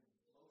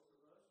most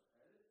of us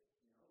had it.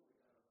 You know, we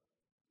had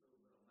a little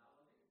bit of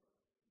malady,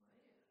 but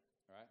man.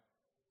 Right.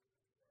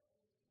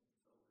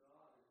 So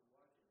God is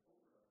watching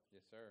over us,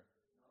 Yes, sir.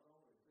 not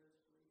only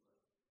physically,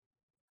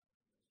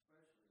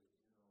 but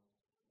especially, you know,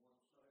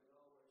 once saved,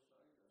 always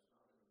saved.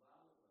 That's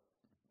not in the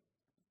Bible,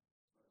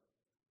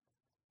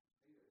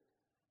 but he that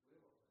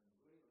liveth and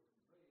believeth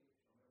in me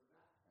shall never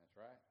die. That's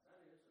right.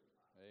 That is in the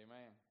Bible.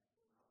 Amen.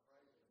 And I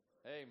praise him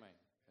for that. Amen.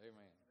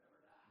 Amen. Never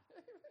die.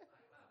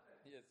 Think about that.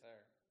 Yes,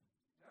 sir.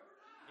 Never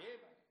die.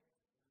 Amen.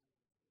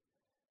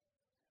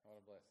 What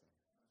a blessing.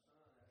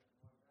 My son asked me one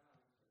time,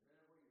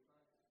 he said, "Dad, what do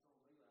you think it's going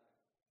to be like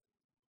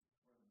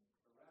when the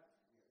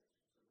rapture hits?"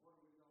 He said, "What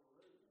are we going to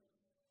lose?"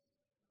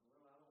 I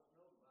said, "Well, I don't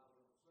know. The Bible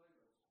don't say,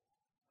 but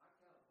I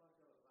kind of think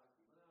of it like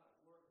you went out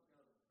at work and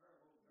got a pair of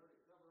old dirty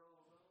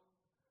coveralls on.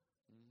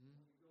 Mm-hmm.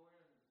 When you go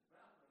in the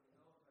bathroom, you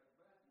know, and take a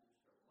bath, you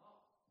just strip them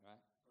off.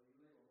 Right. So you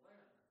leave them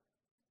laying there.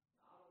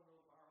 Now, I don't know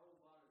if our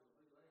old bodies will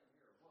be laying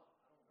here or what.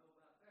 I don't know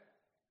about that.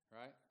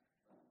 Right.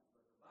 But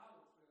the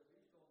Bible says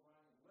he's going to bring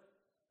them with him.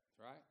 That's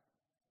right.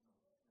 You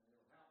know, and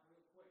it'll happen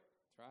real quick.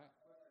 That's right.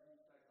 Quicker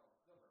than you take off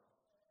the cover off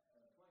in the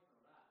twinkling of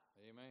an eye.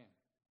 Amen.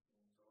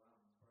 And so I'm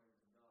praising God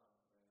for that.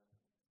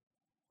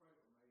 Pray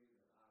for me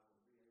that I will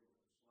be able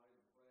to slay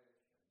the flesh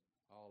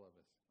All of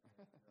us.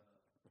 and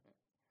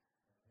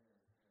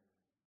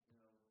you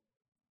know,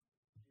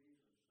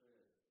 Jesus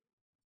said,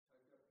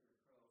 "Take up your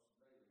cross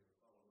daily and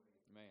follow me."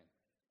 Man.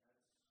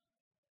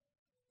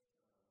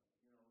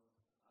 That's, you know,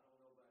 I don't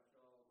know about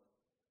y'all, but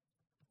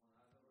when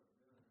I go to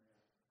doing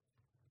that,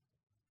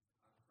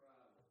 I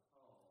cry with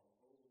Paul,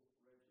 "Oh,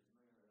 wretched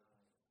man that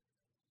I am."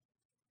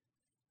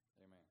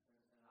 Amen.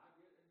 And I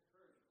get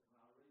encouragement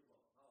when I read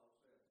what Paul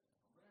said.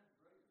 A man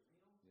great as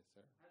him Yes,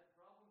 sir. had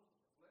problems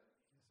with the flesh.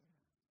 Yes, sir.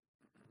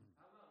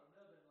 How about a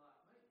nubbin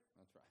like me?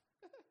 That's right.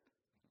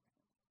 See,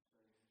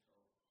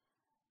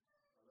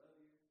 so I love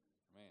you.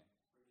 Man.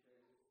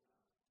 Appreciate it.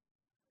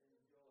 I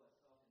enjoy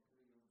talking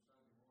to you on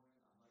Sunday morning.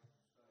 I make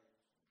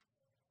mistakes.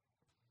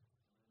 I'm in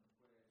the flesh, and you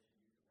could have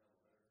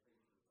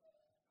a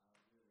better teacher,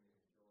 but I really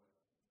enjoy it.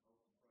 Hope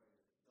and pray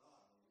that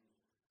God will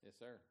use it. Yes,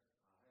 sir.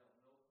 I have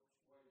no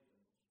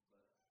persuasions,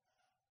 but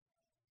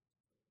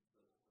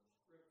the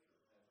Scripture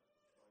has a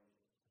persuasion.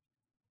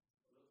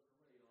 Look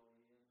for me, all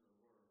ye ends of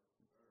the world,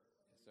 earth.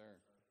 Yes, sir.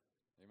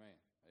 Amen.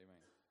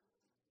 Amen.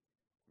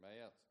 Anybody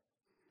else?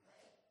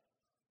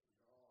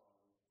 John,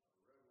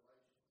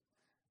 Revelation,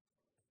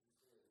 he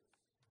says,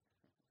 and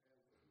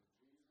to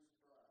Jesus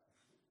Christ.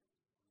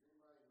 Does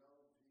anybody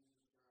know Jesus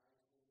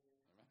Christ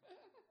in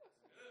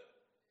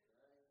here?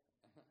 Amen.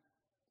 Okay?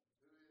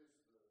 Who is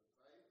the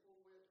faithful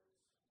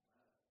witness?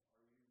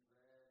 Are you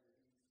glad that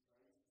he's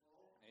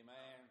faithful?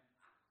 Amen.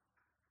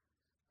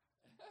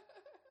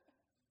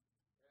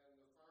 And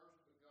the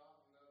first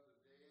begotten of the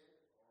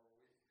dead, are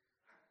we?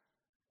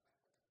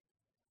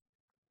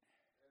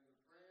 And the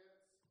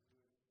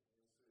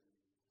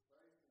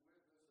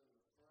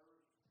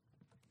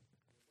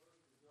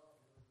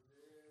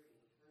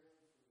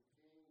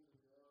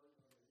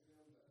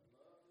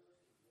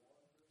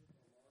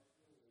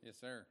Yes,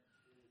 sir.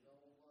 in his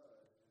own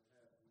blood, and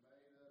hath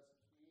made us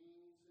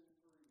kings and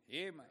priests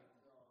Amen.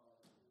 of God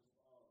his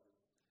Father.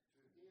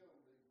 To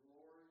him be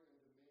glory and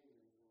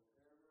dominion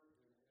forever and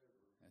ever.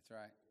 That's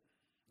right.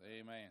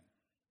 Amen.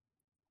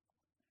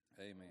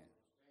 Amen.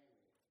 Stand.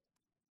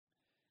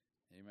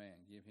 Amen.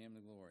 Give him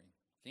the glory.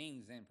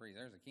 Kings and priests.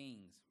 There's the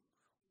kings.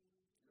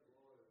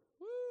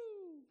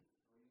 Woo!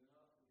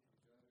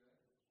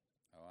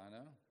 Oh, I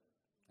know.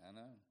 I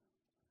know.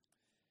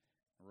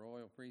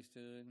 Royal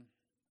priesthood.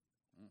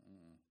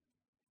 Mm-mm.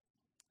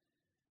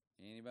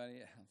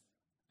 Anybody else?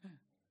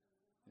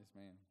 Yes,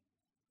 ma'am.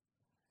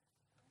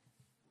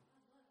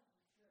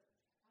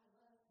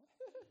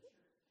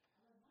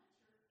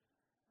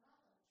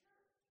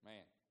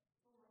 Man.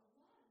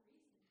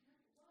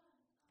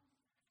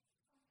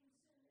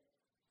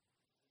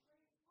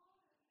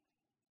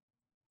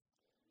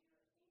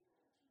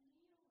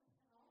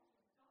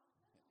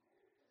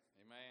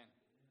 Amen.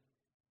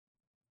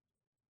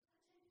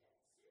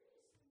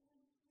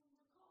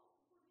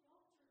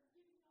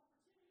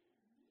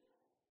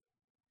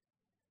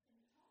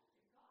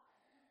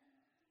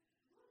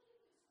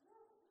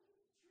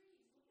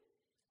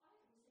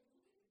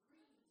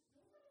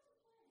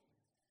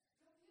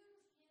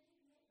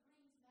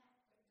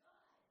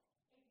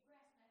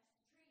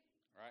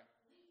 Right.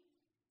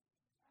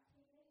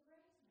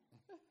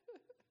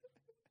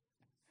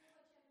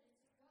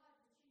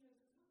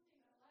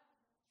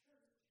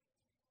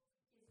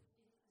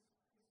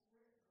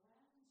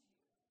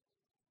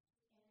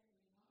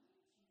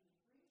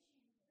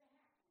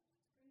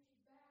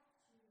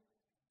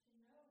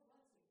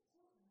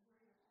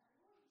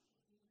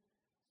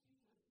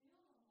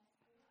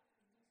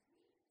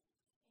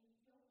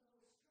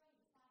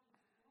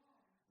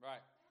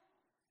 Right.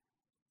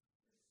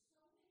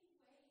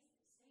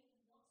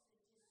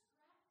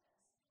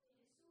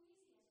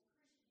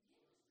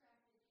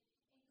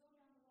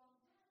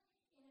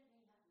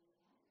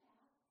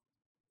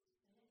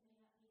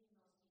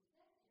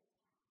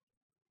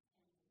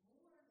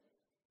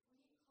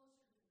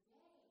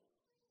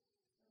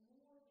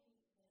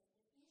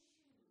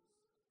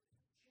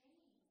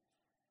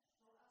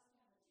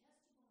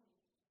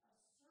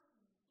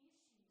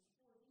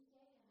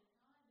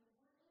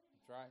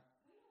 That's right.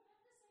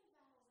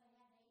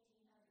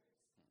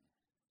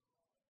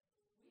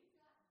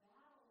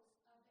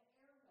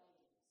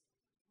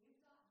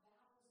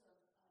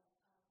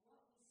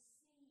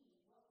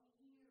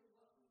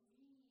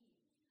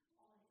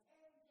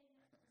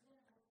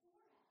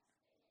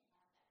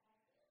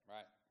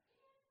 Right.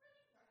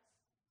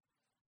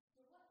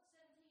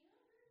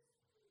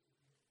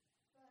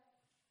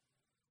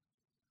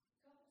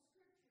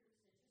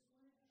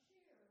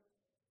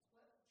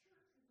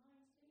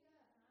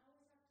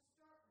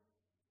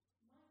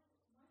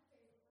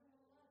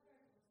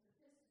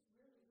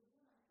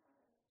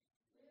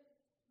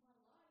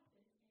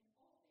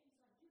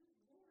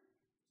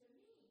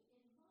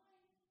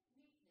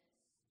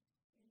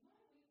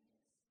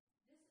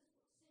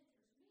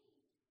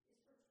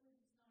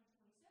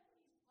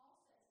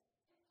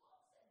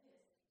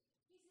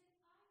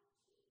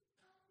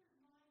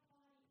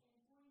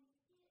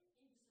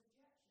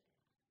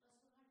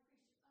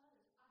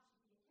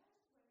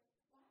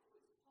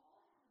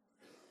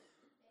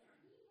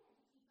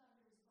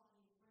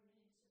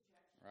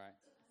 Right.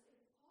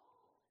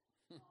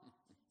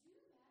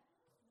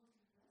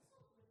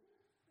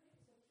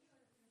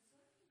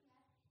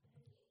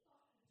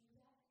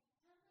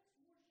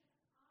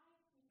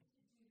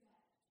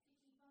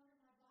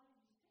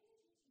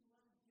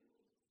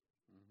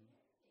 Mm-hmm.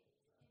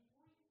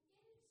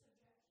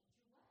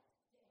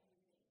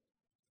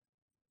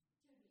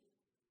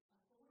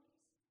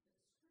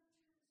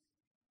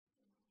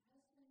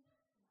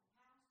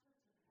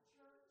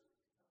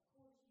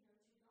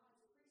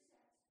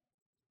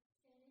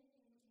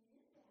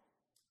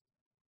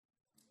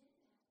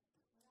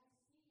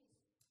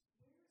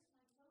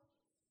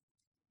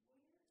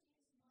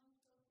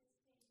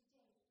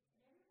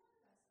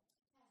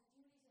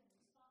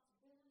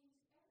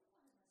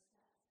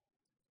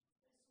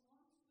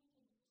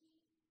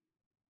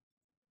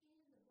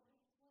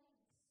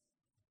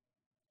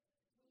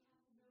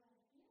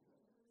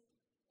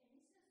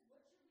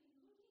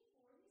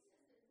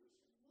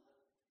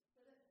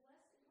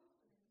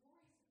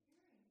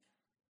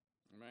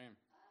 Amen.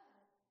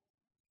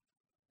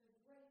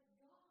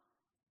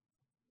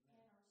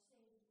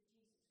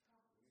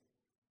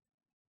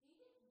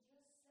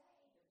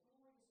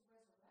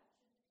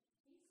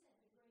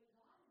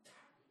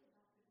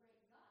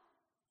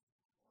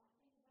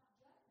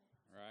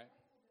 Right.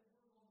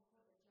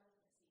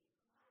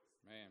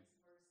 Man.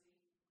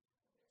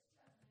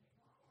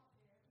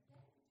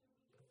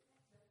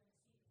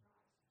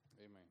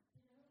 Amen.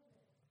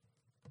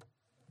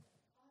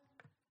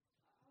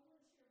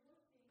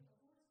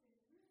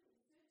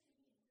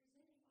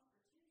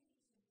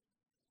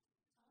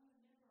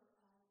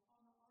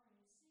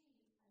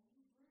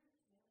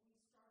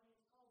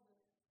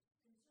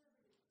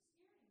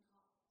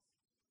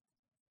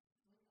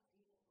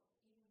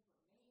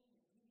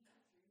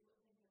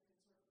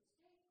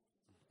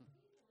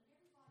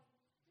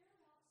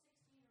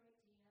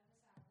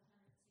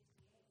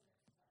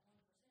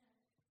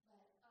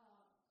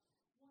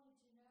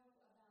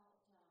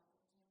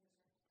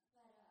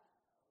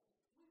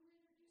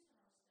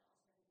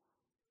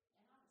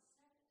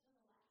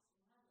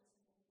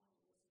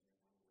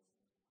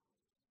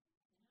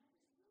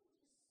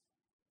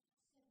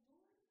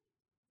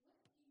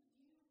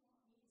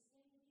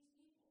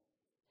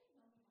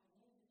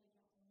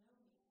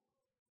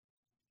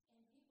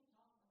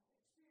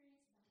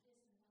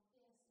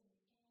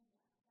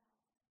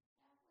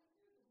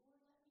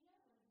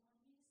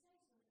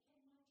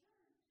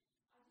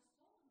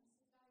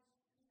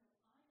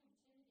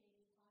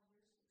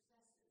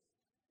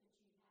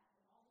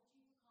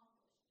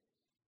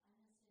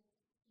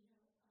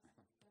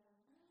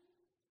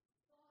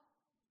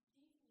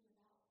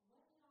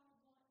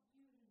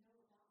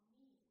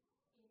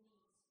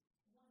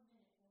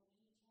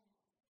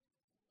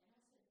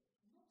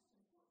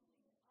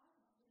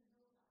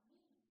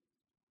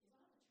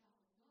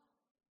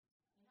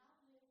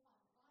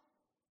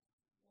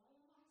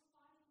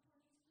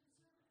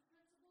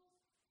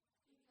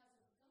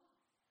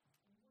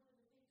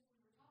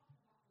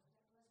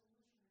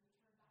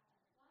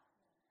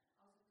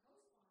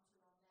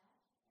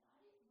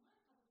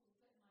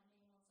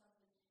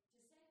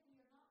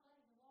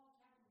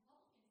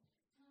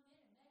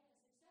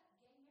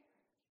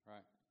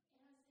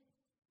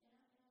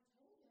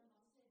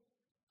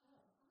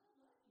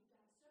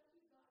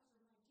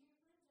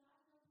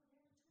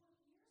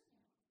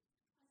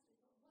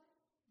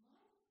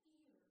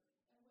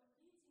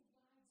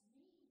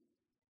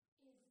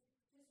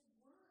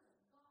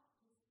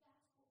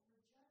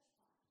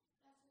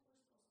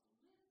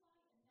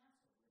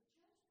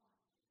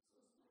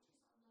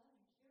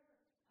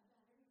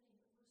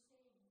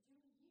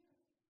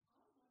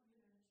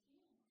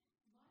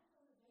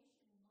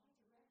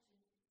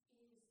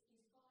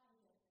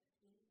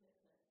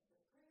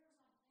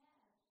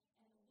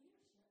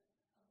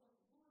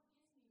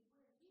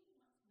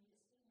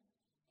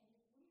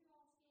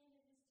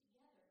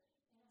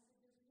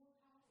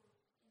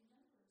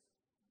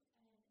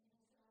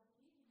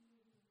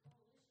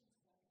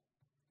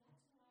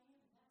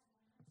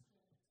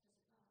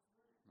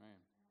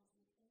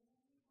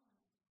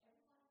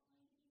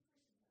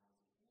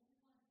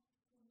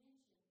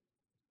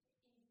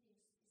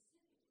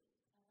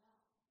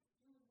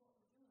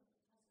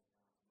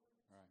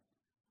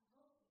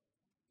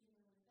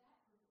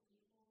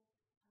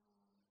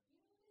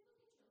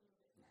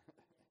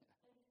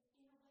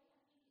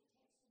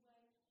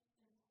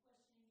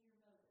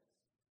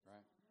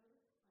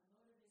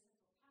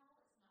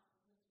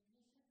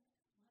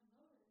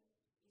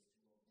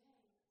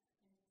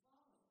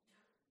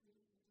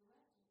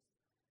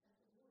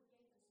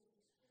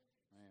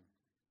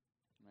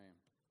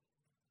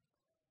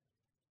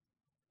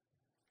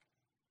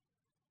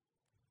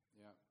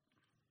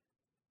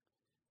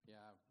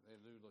 They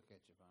do look at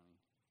you funny.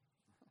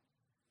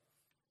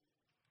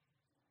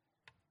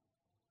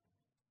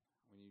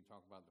 When you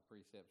talk about the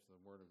precepts of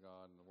the Word of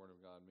God, and the Word of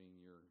God being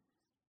your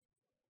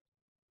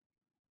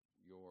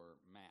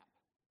map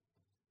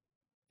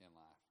in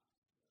life.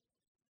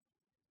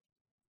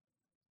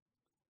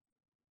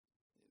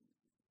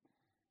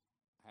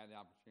 I had the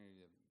opportunity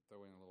to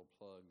throw in a little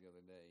plug the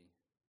other day.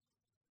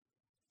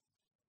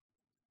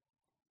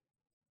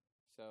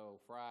 So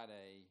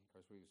Friday, of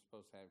course, we were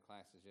supposed to have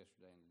classes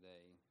yesterday and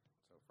today.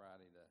 So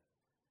Friday, the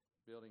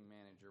building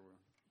manager,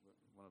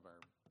 one of our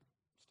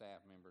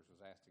staff members, was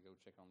asked to go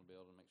check on the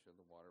building, make sure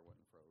the water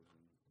wasn't frozen,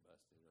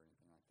 busted, or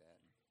anything like that.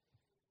 And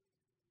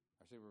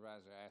our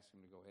supervisor asked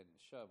him to go ahead and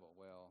shovel.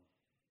 Well,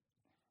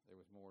 there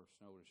was more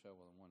snow to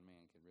shovel than one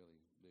man could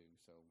really do.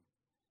 So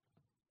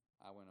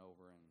I went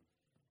over and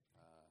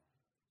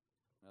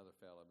another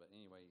fella. But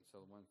anyway,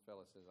 so one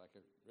fella says, I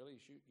could really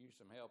use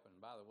some help. And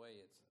by the way,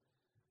 it's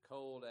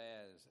cold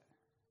as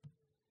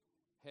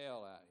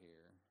hell out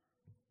here.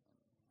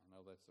 I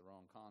know that's the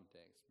wrong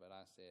context, but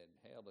I said,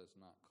 hell is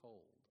not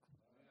cold.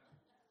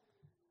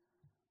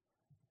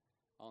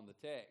 On the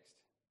text.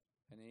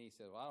 And then he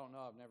said, well, I don't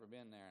know, I've never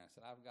been there. And I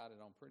said, I've got it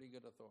on pretty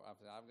good authority. I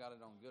said, I've got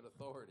it on good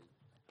authority.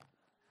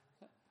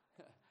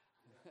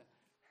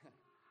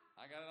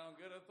 I got it on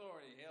good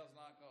authority. Hell's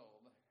not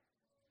cold.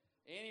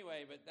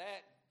 Anyway, but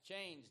that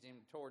changed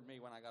him toward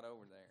me when I got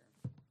over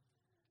there.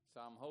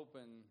 So I'm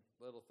hoping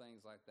little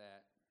things like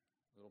that,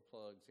 little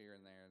plugs here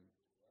and there,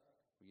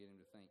 we get him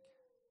to think.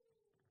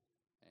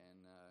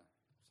 And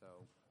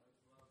so,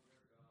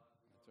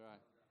 that's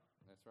right.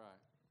 That's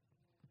right.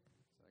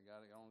 So I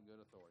got it on good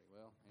authority.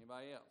 Well,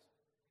 anybody else?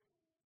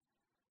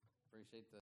 Appreciate the